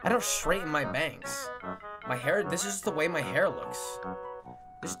 I don't straighten my bangs. My hair, this is the way my hair looks.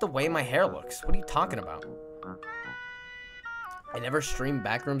 This is the way my hair looks. What are you talking about? I never stream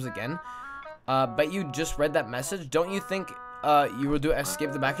Backrooms again. But you just read that message. Don't you think you will do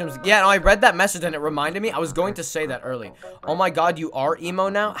Escape the Backrooms? Yeah, no, I read that message and it reminded me. I was going to say that early. Oh my god, you are emo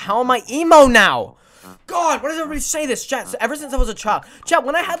now? How am I emo now? God, why does everybody say this, chat? So ever since I was a child, chat,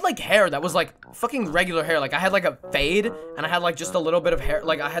 when I had, like, hair that was, like, fucking regular hair, like, I had, like, a fade, and I had, like, just a little bit of hair,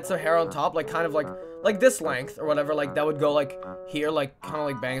 like, I had some hair on top, like, kind of, like this length, or whatever, like, that would go, like, here, like, kind of,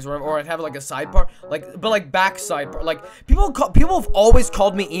 like, bangs, or whatever, or I'd have, like, a side part, like, but, like, back side part, like, people have always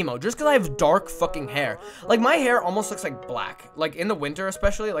called me emo, just because I have dark fucking hair. Like, my hair almost looks like black, like, in the winter,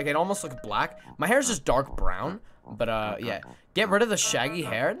 especially, like, it almost looks black. My hair is just dark brown, but, yeah. Get rid of the shaggy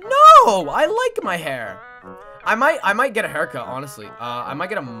hair? No! I like my hair! I might get a haircut, honestly. I might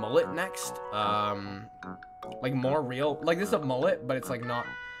get a mullet next. Like, more real. Like, this is a mullet, but it's, like, not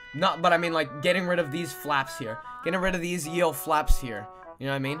Not, but I mean, like, getting rid of these flaps here. Getting rid of these Yale flaps here. You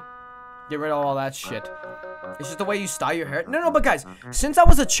know what I mean? Get rid of all that shit. It's just the way you style your hair. No, but guys, since I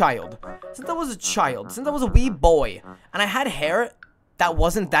was a child, since I was a wee boy, and I had hair that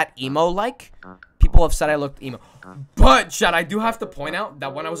wasn't that emo-like, people have said I looked emo. But, chat, I do have to point out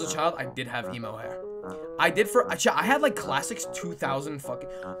that when I was a child, I did have emo hair. I had, like, classics 2000 fucking,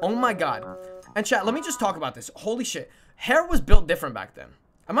 oh my god. And, chat, let me just talk about this. Holy shit. Hair was built different back then.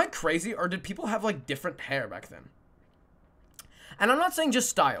 Am I crazy, or did people have, like, different hair back then? And I'm not saying just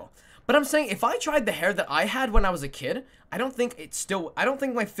style. But I'm saying if I tried the hair that I had when I was a kid, I don't think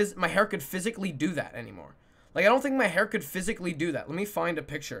my hair could physically do that anymore. Like, I don't think my hair could physically do that. Let me find a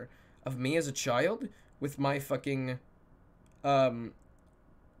picture of me as a child with my fucking,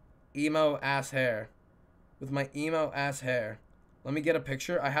 emo-ass hair. With my emo-ass hair. Let me get a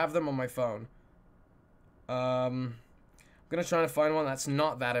picture. I have them on my phone. I'm gonna try to find one that's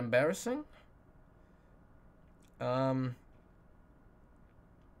not that embarrassing.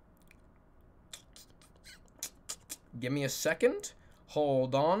 Give me a second.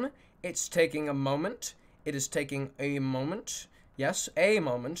 Hold on. It's taking a moment. It is taking a moment. Yes, a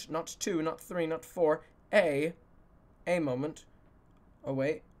moment. Not 2, not 3, not 4. A moment. Oh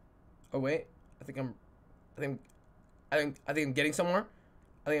wait. Oh wait. I think I'm getting somewhere.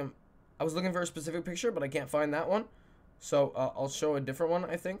 I was looking for a specific picture, but I can't find that one. So I'll show a different one,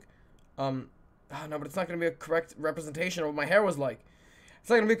 I think. Oh, no, but it's not gonna be a correct representation of what my hair was like. It's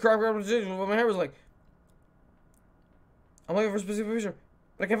not gonna be a correct representation of what my hair was like. I'm looking for a specific picture,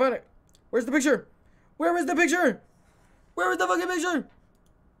 but I can't find it. Where's the picture? Where is the picture? Where is the fucking picture?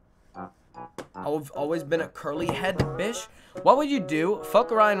 I've always been a curly head bitch. What would you do?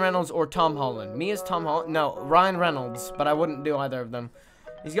 Fuck Ryan Reynolds or Tom Holland? Me as Tom Holland? No, Ryan Reynolds, but I wouldn't do either of them.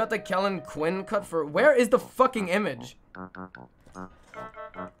 He's got the Kellen Quinn cut for... Where is the fucking image?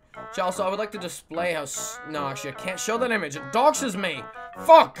 Also, I would like to display how... No, actually, I can't show that image. It doxes me.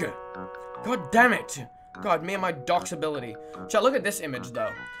 Fuck. God damn it. God, me and my doxability. Chat, look at this image,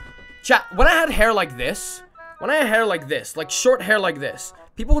 though. Chat, when I had hair like this, like short hair like this,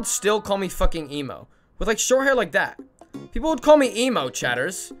 people would still call me fucking emo. With, like, short hair like that. People would call me emo,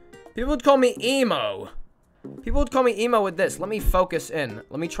 chatters. People would call me emo. People would call me emo with this. Let me focus in.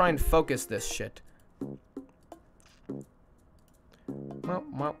 Let me try and focus this shit.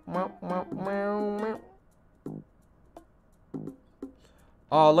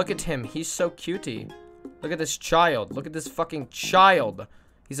 Oh, look at him. He's so cutie. Look at this child. Look at this fucking child.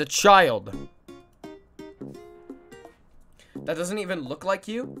 He's a child. That doesn't even look like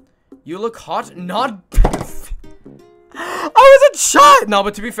you. You look hot. Not... I was a child. No,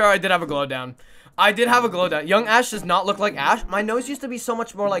 but to be fair, I did have a glow down. I did have a glow down. Young Ash does not look like Ash. My nose used to be so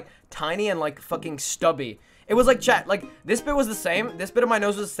much more, like, tiny and, like, fucking stubby. It was like, chat, like, this bit was the same. This bit of my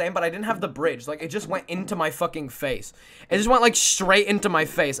nose was the same, but I didn't have the bridge. Like, it just went into my fucking face. It just went, like, straight into my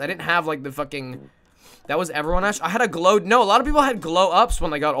face. I didn't have, like, the fucking... That was everyone, Ash. I had a glow... No, a lot of people had glow-ups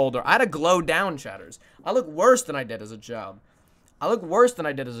when they got older. I had a glow-down, chatters. I look worse than I did as a child. I look worse than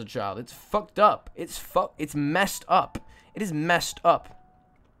I did as a child. It's fucked up. It's messed up. It is messed up.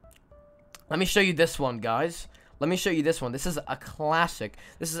 Let me show you this one, guys. Let me show you this one. This is a classic.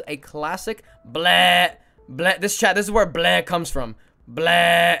 This is a classic. Blah. Blah. This chat, this is where blah comes from.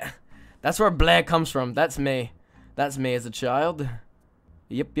 Blah. That's where blah comes from. That's me. That's me as a child.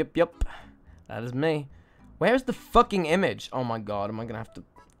 Yep. That is me. Where's the fucking image? Oh my god, am I gonna have to...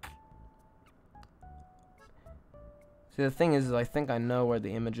 See, the thing is I think I know where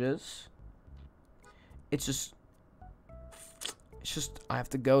the image is. It's just, I have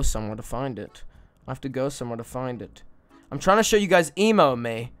to go somewhere to find it. I have to go somewhere to find it. I'm trying to show you guys emo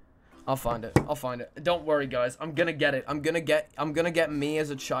me. I'll find it. I'll find it. Don't worry, guys. I'm gonna get it. I'm gonna get me as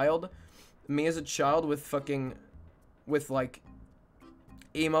a child. Me as a child with fucking, with like,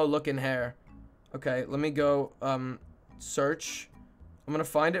 emo looking hair. Okay, let me go, search. I'm gonna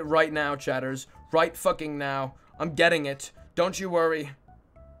find it right now, chatters. Right fucking now. I'm getting it. Don't you worry.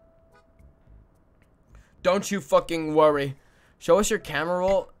 Don't you fucking worry. Show us your camera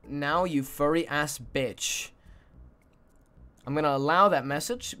roll now, you furry ass bitch. I'm gonna allow that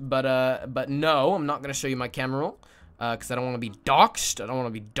message, but no, I'm not gonna show you my camera roll, cause I don't want to be doxxed. I don't want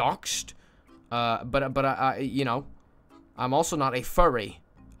to be doxxed. You know, I'm also not a furry.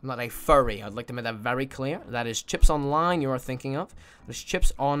 I'm not a furry. I'd like to make that very clear. That is Chips Online you are thinking of. That is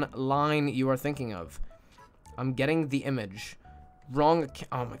Chips Online you are thinking of. I'm getting the image. Wrong account.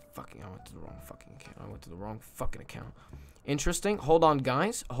 Oh my fucking, I went to the wrong fucking account. I went to the wrong fucking account. Interesting. Hold on,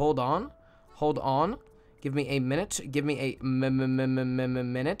 guys. Hold on. Hold on. Give me a minute. Give me a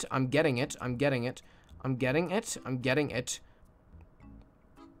minute. I'm getting it. I'm getting it. I'm getting it. I'm getting it.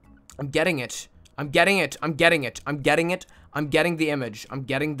 I'm getting it. I'm getting it. I'm getting it. I'm getting it. I'm getting the image. I'm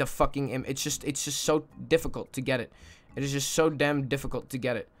getting the fucking image. It's just so difficult to get it. It is just so damn difficult to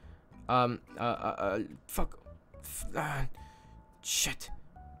get it. Fuck. Shit.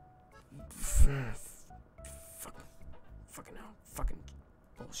 Fuck. Fucking hell. Fucking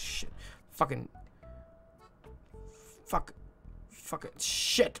bullshit. Fucking. Fuck. Fucking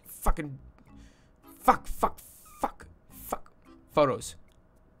shit. Fucking. Fuck. Fuck. Fuck. Fuck. Photos.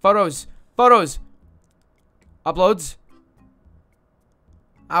 Photos. Photos. Uploads.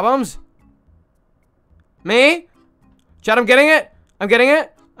 Albums. Me? Chat, I'm getting it. I'm getting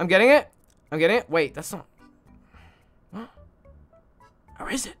it. I'm getting it. I'm getting it. Wait, that's not. What?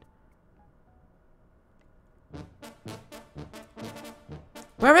 Where is it?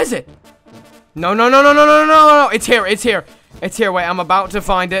 Where is it? No, no, no, no, no, no, no, no. It's here. It's here. It's here. Wait, I'm about to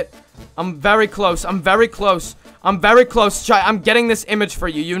find it. I'm very close. I'm very close. I'm very close. Chat, I'm getting this image for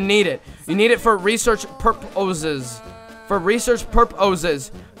you. You need it. You need it for research purposes. For research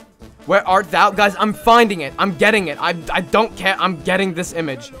purposes. Where art thou? Guys, I'm finding it. I'm getting it. I don't care. I'm getting this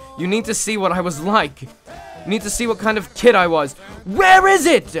image. You need to see what I was like. You need to see what kind of kid I was. Where is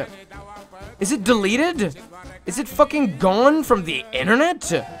it? Is it deleted? Is it fucking gone from the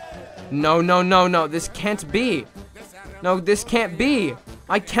internet? No, no, no, no. This can't be. No, this can't be.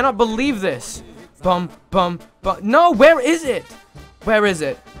 I cannot believe this. Bum, bum, bum. No, where is it? Where is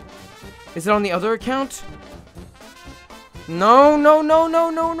it? Is it on the other account? No, no, no,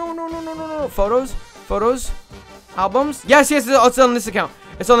 no, no, no, no, no, no, no, no. Photos? Photos? Albums? Yes, yes, it's on this account.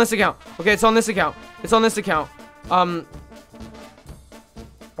 It's on this account. Okay, it's on this account. It's on this account.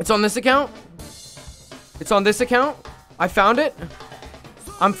 It's on this account. It's on this account. I found it.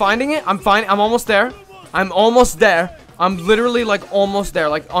 I'm finding it. I'm almost there. I'm almost there. I'm literally like almost there.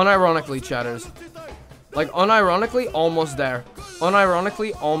 Like unironically, chatters. Like unironically, almost there.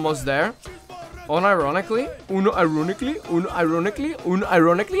 Unironically, almost there. Unironically,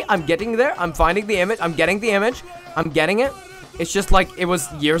 unironically, I'm getting there. I'm finding the image. I'm getting the image. I'm getting it. It's just like it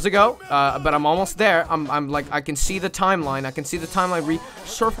was years ago, but I'm almost there. I'm like, I can see the timeline. I can see the timeline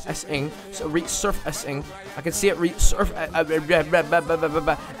resurfacing. So resurfacing. I can see it resurf.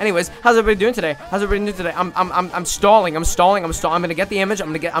 Anyways, how's everybody doing today? How's everybody doing today? I'm stalling. I'm stalling. I'm gonna get the image.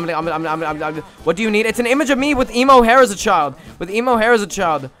 What do you need? It's an image of me with emo hair as a child. With emo hair as a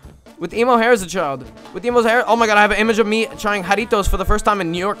child. With emo hair as a child. With emo hair. Oh my god, I have an image of me trying Jarritos for the first time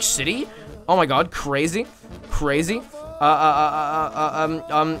in New York City. Oh my god, crazy. Crazy. No.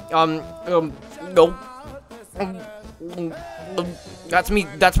 That's me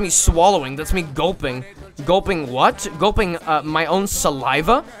swallowing. That's me gulping. Gulping what? Gulping, my own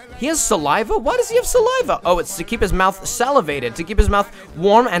saliva? He has saliva? Why does he have saliva? Oh, it's to keep his mouth salivated. To keep his mouth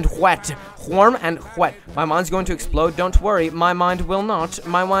warm and wet. Warm and wet. My mind's going to explode. Don't worry. My mind will not.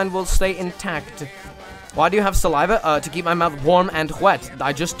 My mind will stay intact. Why do you have saliva? To keep my mouth warm and wet.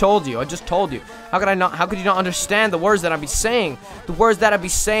 I just told you. I just told you. How could I not? How could you not understand the words that I be saying? The words that I be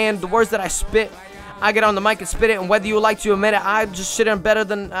saying. The words that I spit. I get on the mic and spit it, and whether you like to admit it, I just shit it better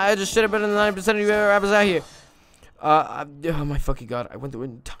than 90% of you rappers out here. Oh my fucking god! I went through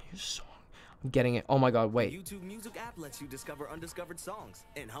an entire song. I'm getting it. Oh my god! Wait. YouTube Music app lets you discover undiscovered songs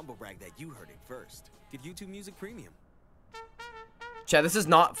and humble brag that you heard it first. Get YouTube Music Premium. Chat, this is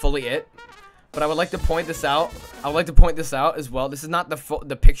not fully it, but I would like to point this out. I would like to point this out as well. This is not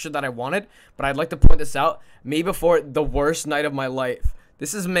the picture that I wanted, but I'd like to point this out. Me before the worst night of my life.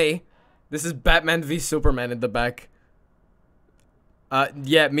 This is me. This is Batman v Superman in the back.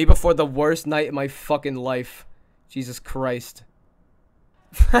 Yeah, me before the worst night of my fucking life. Jesus Christ.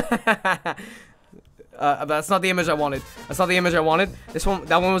 But that's not the image I wanted. That's not the image I wanted. This one,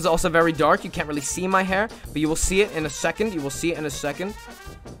 that one was also very dark. You can't really see my hair, but you will see it in a second. You will see it in a second.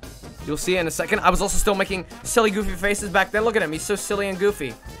 You'll see it in a second. I was also still making silly, goofy faces back then. Look at him. He's so silly and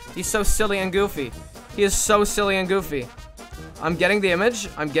goofy. He's so silly and goofy. He is so silly and goofy. I'm getting the image.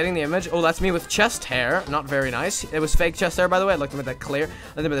 I'm getting the image. Oh, that's me with chest hair. Not very nice. It was fake chest hair, by the way. I looked at that clear.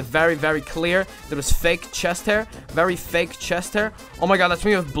 I looked at it very, very clear. There was fake chest hair. Very fake chest hair. Oh my god, that's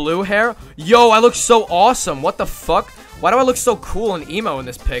me with blue hair. Yo, I look so awesome. What the fuck? Why do I look so cool and emo in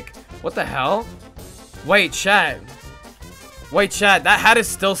this pic? What the hell? Wait, chat. Wait, chat. That hat is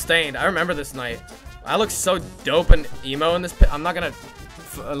still stained. I remember this night. I look so dope and emo in this pic. I'm not gonna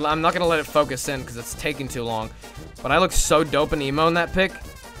let it focus in because it's taking too long. But I look so dope and emo in that pic.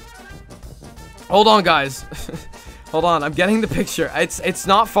 Hold on, guys. Hold on. I'm getting the picture. It's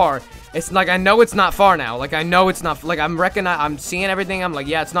not far. It's like, I know it's not far now. Like, I know it's not. Like, I'm seeing everything. I'm like,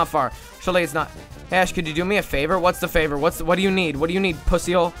 yeah, it's not far. Surely it's not. Hey, Ash, could you do me a favor? What's the favor? What do you need? What do you need,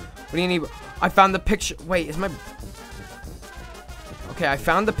 pussyhole? What do you need? I found the picture. Wait, is my... Okay, I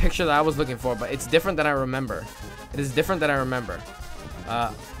found the picture that I was looking for, but it's different than I remember. It is different than I remember.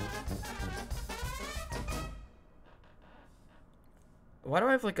 Why do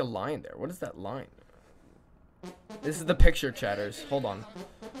I have like a line there? What is that line? This is the picture, chatters. Hold on.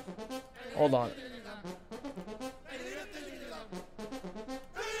 Hold on.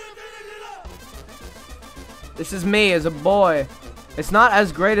 This is me as a boy. It's not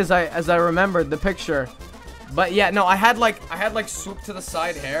as great as I remembered the picture. But yeah, no, I had like swoop to the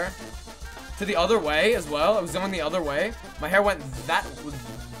side hair. To the other way as well. It was going the other way. My hair went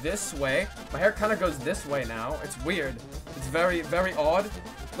this way. My hair kind of goes this way now. It's weird. It's very, very odd.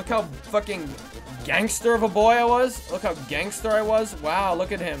 Look how fucking gangster of a boy I was. Look how gangster I was. Wow,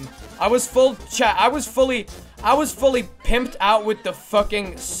 look at him. I was fully pimped out with the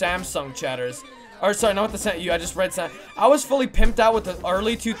fucking Samsung, chatters. Or sorry, not with the I just read Sam. I was fully pimped out with the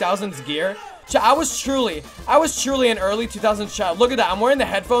early 2000s gear. I was truly an early 2000s child. Look at that. I'm wearing the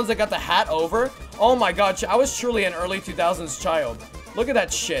headphones. I got the hat over. Oh my god, I was truly an early 2000s child. Look at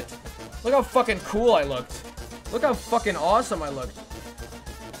that shit. Look how fucking cool I looked. Look how fucking awesome I looked.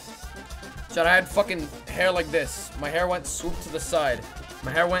 I had fucking hair like this. My hair went swoop to the side.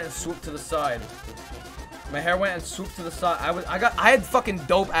 My hair went and swooped to the side. My hair went and swooped to the side. I had fucking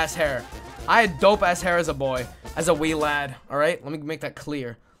dope ass hair. I had dope ass hair as a boy, as a wee lad. All right, let me make that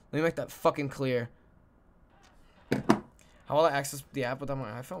clear. Let me make that fucking clear. How will I access the app without my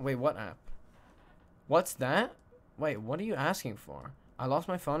iPhone? Wait, what app? What's that? Wait, what are you asking for? I lost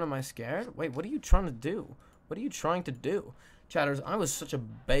my phone. Am I scared? Wait, what are you trying to do? What are you trying to do? Chatters, I was such a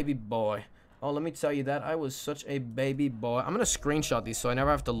baby boy. Oh, let me tell you that. I was such a baby boy. I'm going to screenshot these so I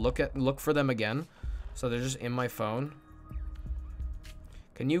never have to look for them again. So they're just in my phone.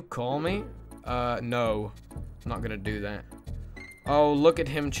 Can you call me? No. I'm not going to do that. Oh, look at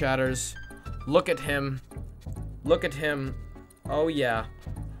him, chatters. Look at him. Look at him. Oh, yeah.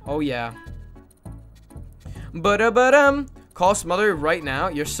 Oh, yeah. Ba-da-ba-dum. Call Smother right now.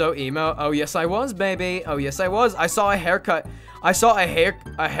 You're so emo. Oh, yes, I was, baby. Oh, yes, I was. I saw a haircut. I saw a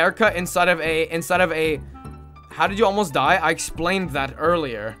haircut inside of a... How did you almost die? I explained that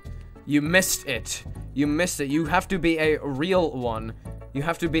earlier. You missed it. You missed it. You have to be a real one. You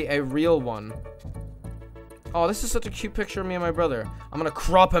have to be a real one. Oh, this is such a cute picture of me and my brother. I'm gonna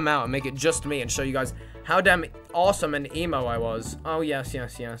crop him out and make it just me and show you guys how damn awesome and emo I was. Oh, yes,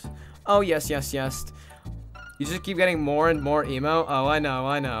 yes, yes. Oh, yes, yes, yes. You just keep getting more and more emo? Oh, I know,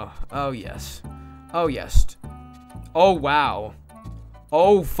 I know. Oh, yes. Oh, yes. Oh, wow.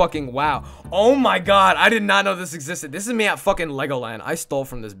 Oh, fucking wow. Oh, my God. I did not know this existed. This is me at fucking Legoland. I stole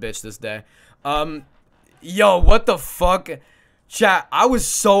from this bitch this day. Yo, what the fuck? Chat, I was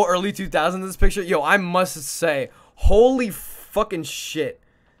so early 2000s in this picture. Yo, I must say, holy fucking shit.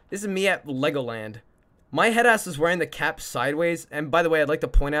 This is me at Legoland. My head ass is wearing the cap sideways. And by the way, I'd like to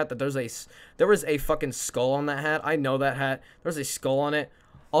point out that there was a fucking skull on that hat. I know that hat. There was a skull on it.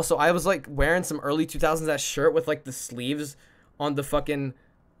 Also, I was like wearing some early 2000s that shirt with like the sleeves on the fucking,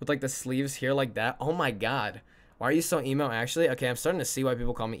 with like the sleeves here like that. Oh my God. Why are you so emo actually? Okay, I'm starting to see why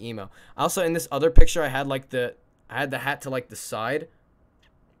people call me emo. Also, in this other picture, I had the hat to like the side.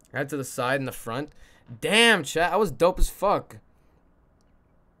 I had to the side and the front. Damn, chat, I was dope as fuck.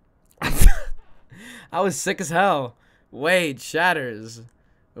 I was sick as hell. Wait, chatters.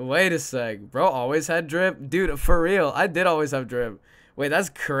 Wait a sec. Bro always had drip? Dude, for real. I did always have drip. Wait, that's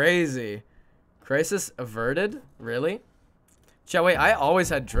crazy. Crisis averted? Really? Chat, wait, I always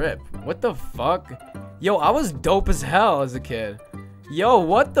had drip. What the fuck? Yo, I was dope as hell as a kid. Yo,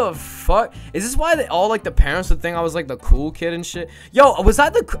 what the fuck? Is this why all like the parents would think I was like the cool kid and shit? Yo, I was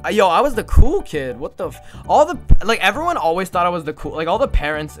the cool kid. What the everyone always thought I was the cool, like all the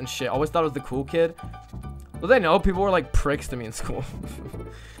parents and shit always thought I was the cool kid. Well, they know people were like pricks to me in school.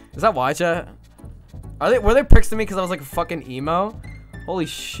 Is that why, chat? Were they pricks to me because I was like fucking emo? Holy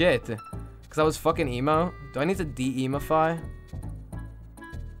shit. Because I was fucking emo? Do I need to de-emify?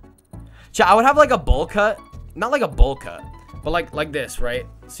 Chat, I would have like a bowl cut. Not like a bowl cut. But like this, right?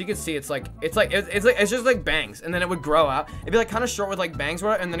 So you can see it's just like bangs, and then it would grow out. It'd be like kind of short with like bangs,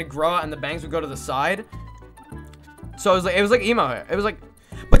 and then it'd grow out, and the bangs would go to the side. So it was like emo hair. It was like,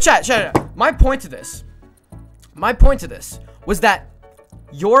 but chat. My point to this was that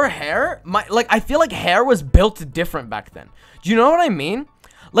your hair, I feel like hair was built different back then. Do you know what I mean?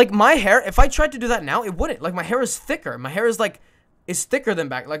 Like my hair, if I tried to do that now, it wouldn't. Like my hair is thicker. My hair is thicker than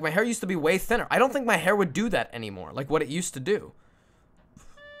back. Like my hair used to be way thinner. I don't think my hair would do that anymore, like what it used to do.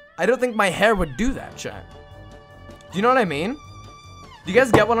 I don't think my hair would do that, chat. Do you know what I mean? Do you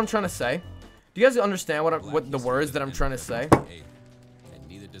guys get what I'm trying to say? Do you guys understand what the words that I'm trying to say? And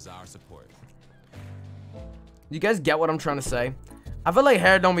neither does our support. You guys get what I'm trying to say? I feel like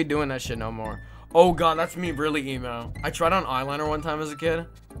hair don't be doing that shit no more. Oh god, that's me really emo. I tried on eyeliner one time as a kid.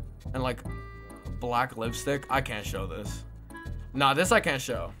 And like black lipstick. I can't show this. Nah, this I can't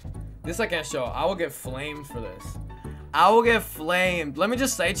show. This I can't show. I will get flamed for this. I will get flamed. Let me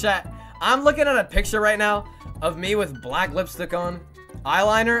just say, chat. I'm looking at a picture right now of me with black lipstick on,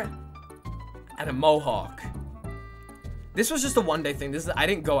 eyeliner, and a mohawk. This was just a one-day thing. I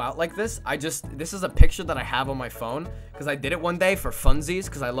didn't go out like this. This is a picture that I have on my phone because I did it one day for funsies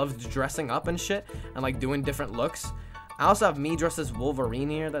because I loved dressing up and shit and like doing different looks. I also have me dressed as Wolverine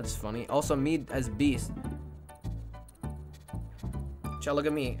here. That's funny. Also me as Beast. Chat, look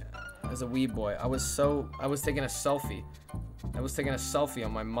at me as a wee boy. I was taking a selfie. I was taking a selfie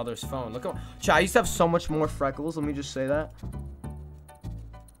on my mother's phone. Look at chat, I used to have so much more freckles. Let me just say that.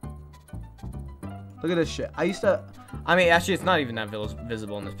 Look at this shit. I mean, actually, it's not even that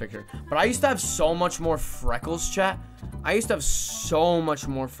visible in this picture. But I used to have so much more freckles, chat. I used to have so much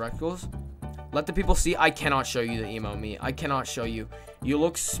more freckles. Let the people see. I cannot show you the emo me. I cannot show you. You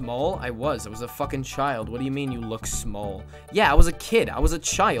look small? I was a fucking child. What do you mean you look small? Yeah, I was a kid. I was a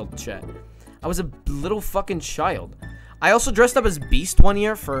child, chat. I was a little fucking child. I also dressed up as Beast one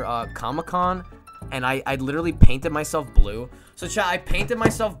year for Comic-Con. And I literally painted myself blue. So, chat, I painted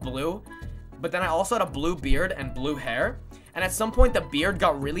myself blue. But then I also had a blue beard and blue hair. And at some point, the beard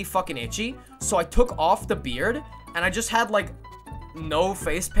got really fucking itchy. So I took off the beard. And I just had, like, no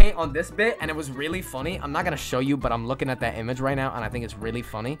face paint on this bit. And it was really funny. I'm not going to show you, but I'm looking at that image right now. And I think it's really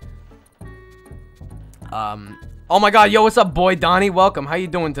funny. Oh, my God. Yo, what's up, boy? Donnie, welcome. How you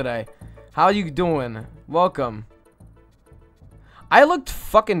doing today? How you doing? Welcome. I looked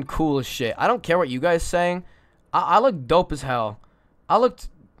fucking cool as shit. I don't care what you guys saying. I looked dope as hell. I looked,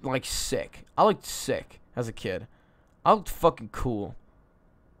 like, sick. I looked sick as a kid. I looked fucking cool.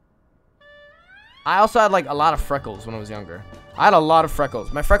 I also had, like, a lot of freckles when I was younger. I had a lot of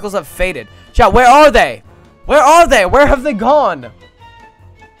freckles. My freckles have faded. Chat, where are they? Where are they? Where have they gone?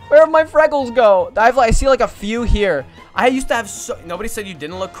 Where have my freckles go? I see, like, a few here. I used to have so... Nobody said you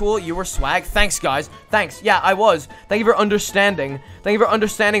didn't look cool. You were swag. Thanks, guys. Thanks. Yeah, I was. Thank you for understanding. Thank you for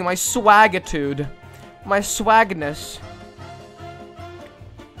understanding my swagitude. My swagness.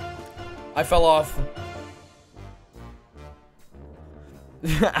 I fell off.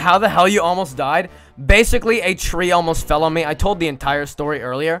 How the hell you almost died? Basically, a tree almost fell on me. I told the entire story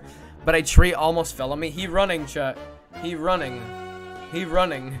earlier, but a tree almost fell on me. He running, chat. He running. He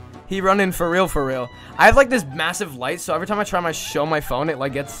running. He running for real, for real. I have like this massive light, so every time I try to show my phone, it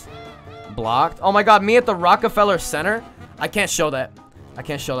like gets blocked. Oh my god, me at the Rockefeller Center? I can't show that. I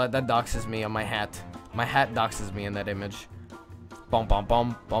can't show that. That doxes me on my hat. My hat doxes me in that image. Bum, bum,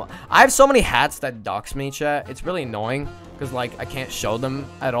 bum, bum. I have so many hats that dox me, chat. It's really annoying because, like, I can't show them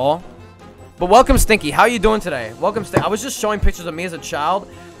at all. But welcome, Stinky. How you doing today? Welcome, Stinky. I was just showing pictures of me as a child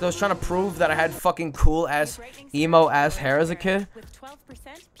because I was trying to prove that I had fucking cool-ass, emo-ass hair as a kid.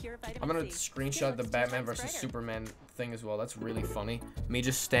 I'm going to screenshot the Batman versus Superman thing as well. That's really funny. Me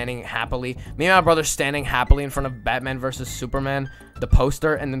just standing happily. Me and my brother standing happily in front of Batman versus Superman, the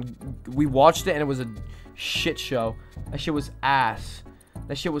poster, and then we watched it, and it was a shit show. That shit was ass.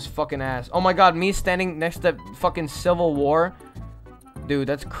 That shit was fucking ass. Oh my god, me standing next to fucking Civil War. Dude,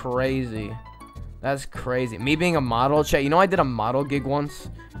 that's crazy. That's crazy. Me being a model, chat. You know I did a model gig once?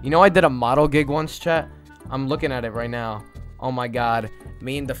 Chat? I'm looking at it right now. Oh my god.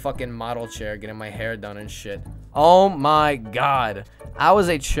 Me in the fucking model chair getting my hair done and shit. Oh my god. I was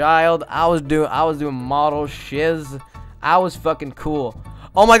a child. I was doing model shiz. I was fucking cool.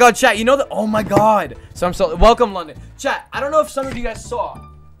 Oh my god, chat, you know that? Oh my god. So welcome, London. Chat, I don't know if some of you guys saw.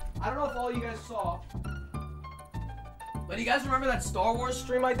 I don't know if all of you guys saw. But do you guys remember that Star Wars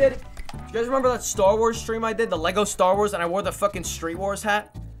stream I did? Do you guys remember that Star Wars stream I did? The Lego Star Wars, and I wore the fucking Street Wars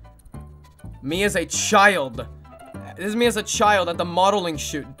hat? Me as a child. This is me as a child at the modeling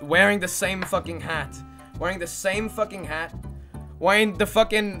shoot. Wearing the same fucking hat. Wearing the same fucking hat. Wearing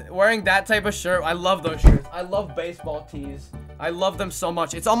that type of shirt. I love those shirts. I love baseball tees. I love them so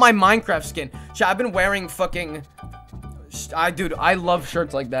much. It's on my Minecraft skin. Chat, I've been wearing fucking... Dude, I love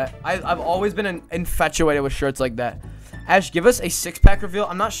shirts like that. I've always been infatuated with shirts like that. Ash, give us a 6-pack reveal.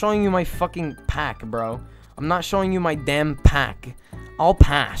 I'm not showing you my fucking pack, bro. I'm not showing you my damn pack. I'll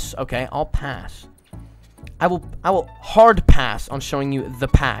pass, okay? I'll pass. I will hard pass on showing you the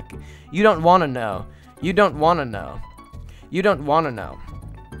pack. You don't want to know. You don't want to know. You don't want to know.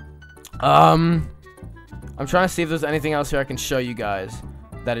 I'm trying to see if there's anything else here I can show you guys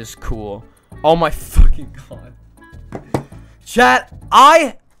that is cool. Oh my fucking god. Chat,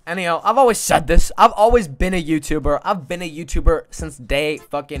 anyhow, I've always said this. I've always been a YouTuber. I've been a YouTuber since day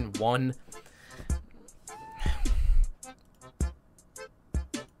fucking one.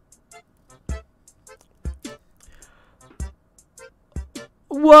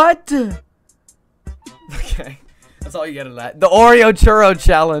 What? Okay. That's all you get of that. The Oreo churro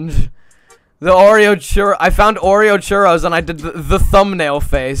challenge. The Oreo churro. I found Oreo churros and I did the thumbnail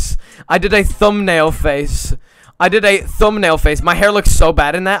face. I did a thumbnail face. My hair looks so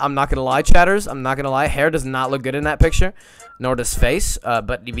bad in that. I'm not gonna lie, chatters. I'm not gonna lie. Hair does not look good in that picture, nor does face.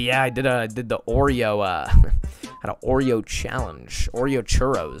 But yeah, I did the Oreo. Had an Oreo challenge. Oreo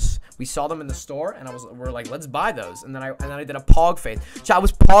churros. We saw them in the store, and we're like, let's buy those. And then I did a pog face. I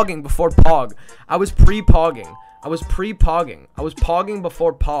was pogging before pog. I was pre-pogging. I was pogging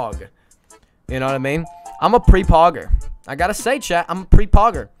before pog. You know what I mean? I'm a pre-pogger. I gotta say, chat, I'm a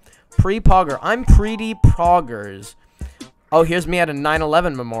pre-pogger. Pre-pogger. I'm pretty poggers. Oh, here's me at a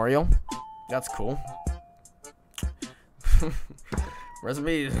 9/11 memorial. That's cool. Rest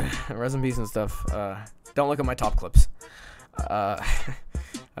in peace and stuff. Don't look at my top clips.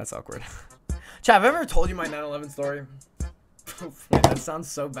 That's awkward. Chat, have I ever told you my 9/11 story? Wait, that sounds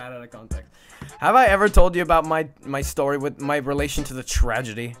so bad out of context. Have I ever told you about my story with my relation to the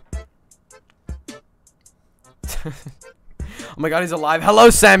tragedy? Oh my god, he's alive. Hello,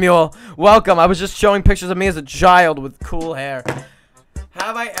 Samuel. Welcome. I was just showing pictures of me as a child with cool hair.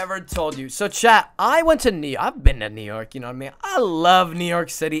 Have I ever told you? So, chat, I went to New York. I've been to New York, you know what I mean? I love New York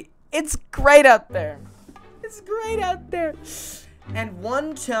City. It's great out there. It's great out there. And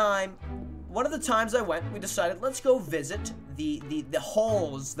one of the times I went, we decided, let's go visit the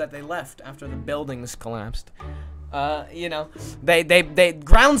holes that they left after the buildings collapsed. You know, they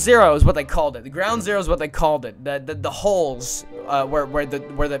ground zero is what they called it. The ground zero is what they called it. The holes where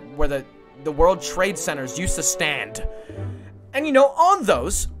the World Trade Centers used to stand. And you know, on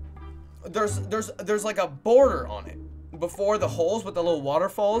those, there's like a border on it. Before the holes with the little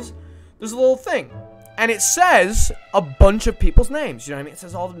waterfalls, there's a little thing. And it says a bunch of people's names, you know what I mean? It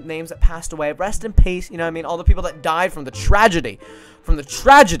says all the names that passed away. Rest in peace, you know what I mean? All the people that died from the tragedy.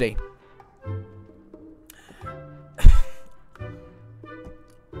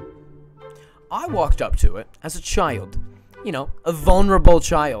 I walked up to it as a child, you know, a vulnerable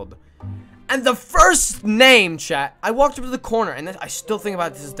child. And the first name, chat, I walked up to the corner, and I still think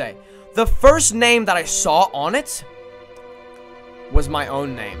about it to this day. The first name that I saw on it was my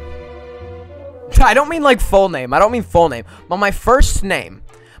own name. I don't mean like full name. I don't mean full name. But my first name,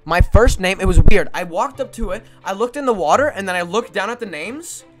 it was weird. I walked up to it, I looked in the water, and then I looked down at the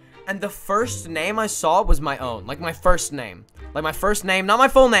names, and the first name I saw was my own. Like my first name. Like my first name, not my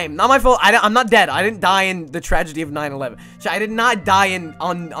full name. I'm not dead. I didn't die in the tragedy of 9/11. I did not die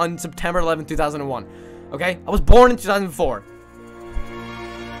on September 11, 2001. Okay? I was born in 2004.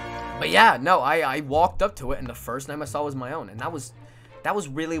 But yeah, no, I walked up to it, and the first name I saw was my own. And that was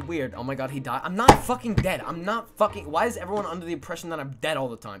really weird. Oh my god, he died. I'm not fucking dead. Why is everyone under the impression that I'm dead all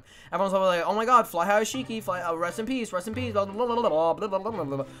the time? Everyone's always like, oh my god, fly high Shiki, rest in peace, blah, blah, blah, blah, blah,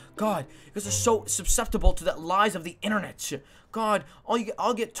 blah. God, because they're so susceptible to the lies of the internet. God,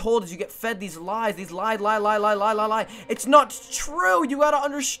 all get told is you get fed these lies, these lie. It's not true. You gotta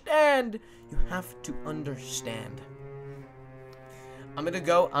understand. You have to understand. I'm gonna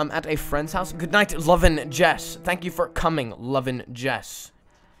go. I'm at a friend's house. Good night, Lovin' Jess. Thank you for coming, Lovin' Jess.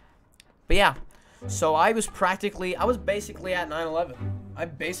 But yeah, so I was basically at 9/11. I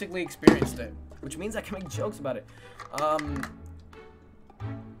basically experienced it, which means I can make jokes about it.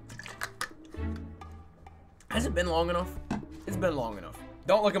 Has it been long enough? It's been long enough.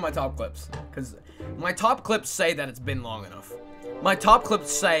 Don't look at my top clips, because my top clips say that it's been long enough. My top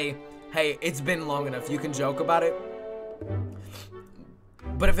clips say, hey, it's been long enough. You can joke about it.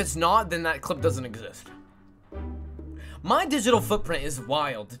 But if it's not, then that clip doesn't exist. My digital footprint is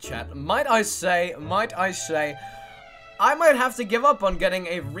wild, chat. Might I say, I might have to give up on getting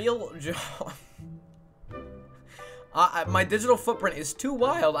a real job. My digital footprint is too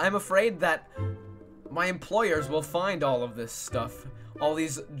wild. I'm afraid that my employers will find all of this stuff. All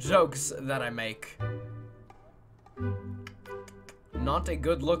these jokes that I make. Not a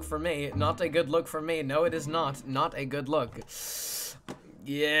good look for me. Not a good look for me. No, it is not. Not a good look.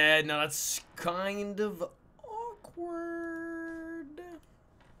 Yeah, no, that's kind of awkward.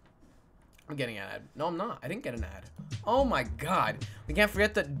 I'm getting an ad. No, I'm not. I didn't get an ad. Oh my god. We can't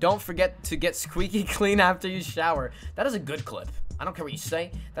forget that. Don't forget to get squeaky clean after you shower. That is a good clip. I don't care what you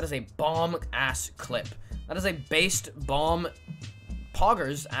say. That is a bomb-ass clip. That is a based bomb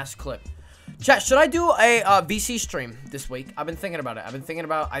poggers-ass clip. Chat, should I do a VC stream this week? I've been thinking about it. I've been thinking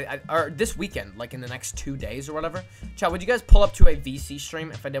about, or this weekend, like in the next 2 days or whatever. Chat, would you guys pull up to a VC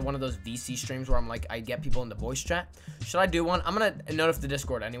stream if I did one of those VC streams where I'm like, I get people into voice chat? Should I do one? I'm gonna notify the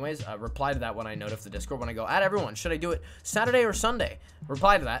Discord anyways. Reply to that when I notify the Discord, when I go, add everyone. Should I do it Saturday or Sunday?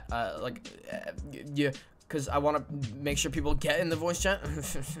 Reply to that. because I want to make sure people get in the voice chat and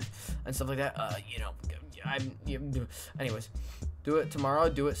stuff like that. You know, anyways, do it tomorrow.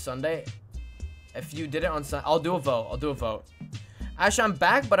 Do it Sunday. If you did it on Sunday, I'll do a vote. Actually, I'm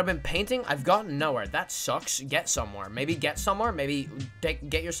back, but I've been painting. I've gotten nowhere. That sucks. Get somewhere. Maybe get somewhere. Maybe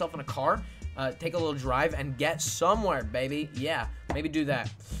get yourself in a car. Take a little drive and get somewhere, baby. Yeah, maybe do that.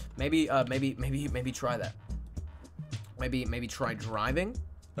 Maybe try that. Maybe try driving.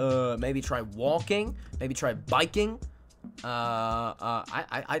 Maybe try walking. Maybe try biking.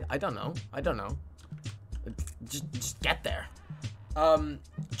 I don't know. Just get there.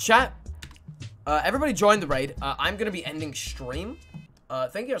 Chat. Everybody join the raid. I'm gonna be ending stream.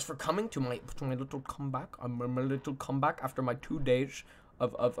 Thank you guys for coming to my little comeback. My little comeback after my 2 days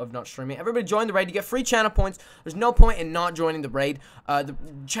of not streaming. Everybody join the raid. You get free channel points. There's no point in not joining the raid. The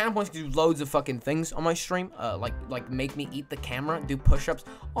channel points do loads of fucking things on my stream. Like make me eat the camera, do push-ups,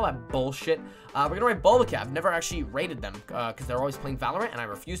 all that bullshit. We're gonna raid Bulbacat. I've never actually raided them because they're always playing Valorant, and I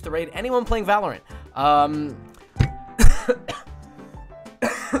refuse to raid anyone playing Valorant.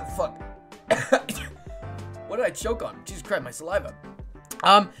 Fuck. What did I choke on? Jesus Christ, my saliva.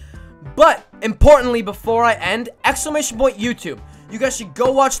 But importantly, before I end, exclamation point YouTube. You guys should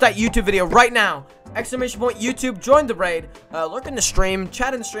go watch that YouTube video right now. Exclamation point YouTube. Join the raid. Lurk in the stream.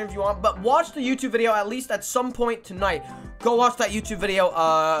 Chat in the stream if you want. But watch the YouTube video at least at some point tonight. Go watch that YouTube video.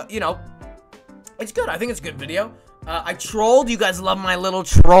 You know, it's good. I think it's a good video. I trolled. You guys love my little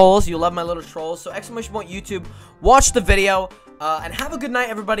trolls. You love my little trolls. So exclamation point YouTube. Watch the video. And have a good night,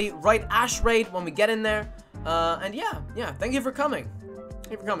 everybody. Write Ash raid when we get in there. And yeah. Thank you for coming.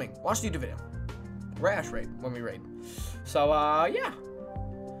 Thank you for coming. Watch the YouTube video. Write Ash raid when we raid. So, yeah.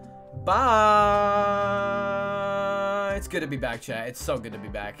 Bye. It's good to be back, chat. It's so good to be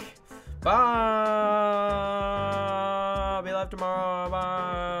back. Bye. I'll be live tomorrow. Bye.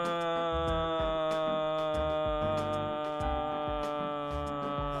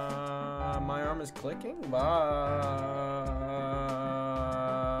 My arm is clicking. Bye.